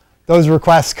overload, those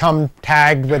requests come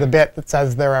tagged with a bit that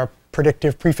says they're a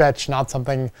predictive prefetch, not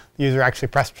something the user actually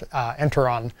pressed enter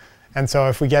on. And so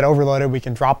if we get overloaded, we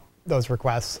can drop those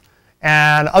requests.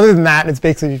 And other than that, it's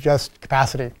basically just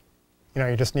capacity.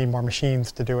 You just need more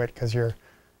machines to do it because you're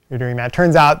doing that.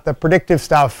 Turns out the predictive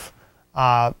stuff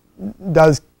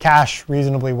does cache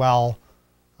reasonably well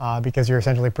because you're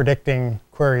essentially predicting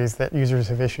queries that users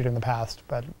have issued in the past.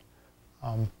 But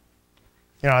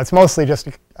it's mostly just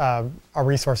a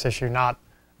resource issue, not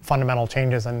fundamental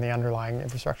changes in the underlying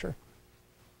infrastructure.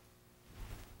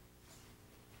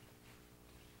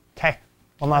 OK,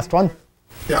 one last one.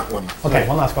 Yeah, one. OK,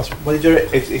 one last question. What is your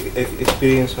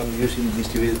experience on using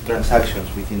distributed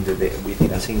transactions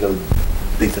within a single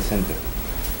data center?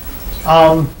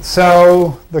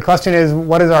 So the question is,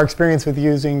 what is our experience with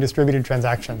using distributed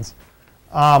transactions?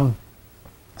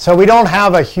 So we don't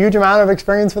have a huge amount of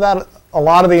experience with that. A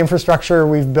lot of the infrastructure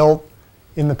we've built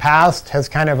in the past has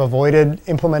kind of avoided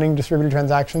implementing distributed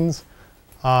transactions.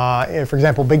 For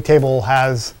example, Bigtable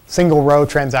has single row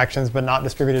transactions, but not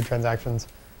distributed transactions.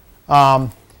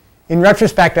 In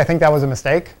retrospect, I think that was a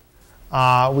mistake.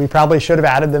 We probably should have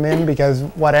added them in because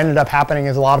what ended up happening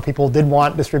is a lot of people did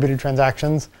want distributed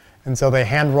transactions. And so they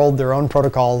hand-rolled their own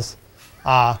protocols,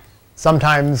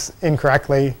 sometimes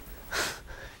incorrectly.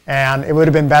 And it would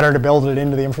have been better to build it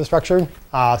into the infrastructure.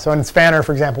 So in Spanner,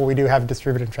 for example, we do have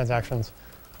distributed transactions.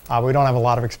 We don't have a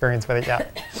lot of experience with it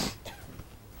yet.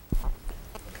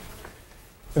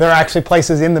 There are actually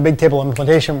places in the Bigtable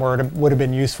implementation where it would have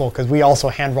been useful because we also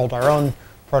hand-rolled our own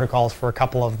protocols for a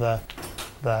couple of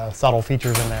the subtle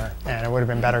features in there. And it would have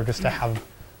been better just to have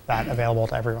that available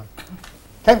to everyone.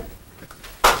 OK.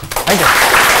 Thank you.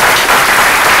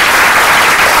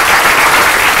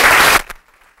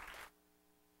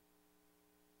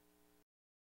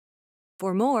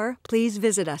 For more, please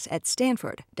visit us at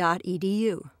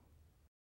stanford.edu.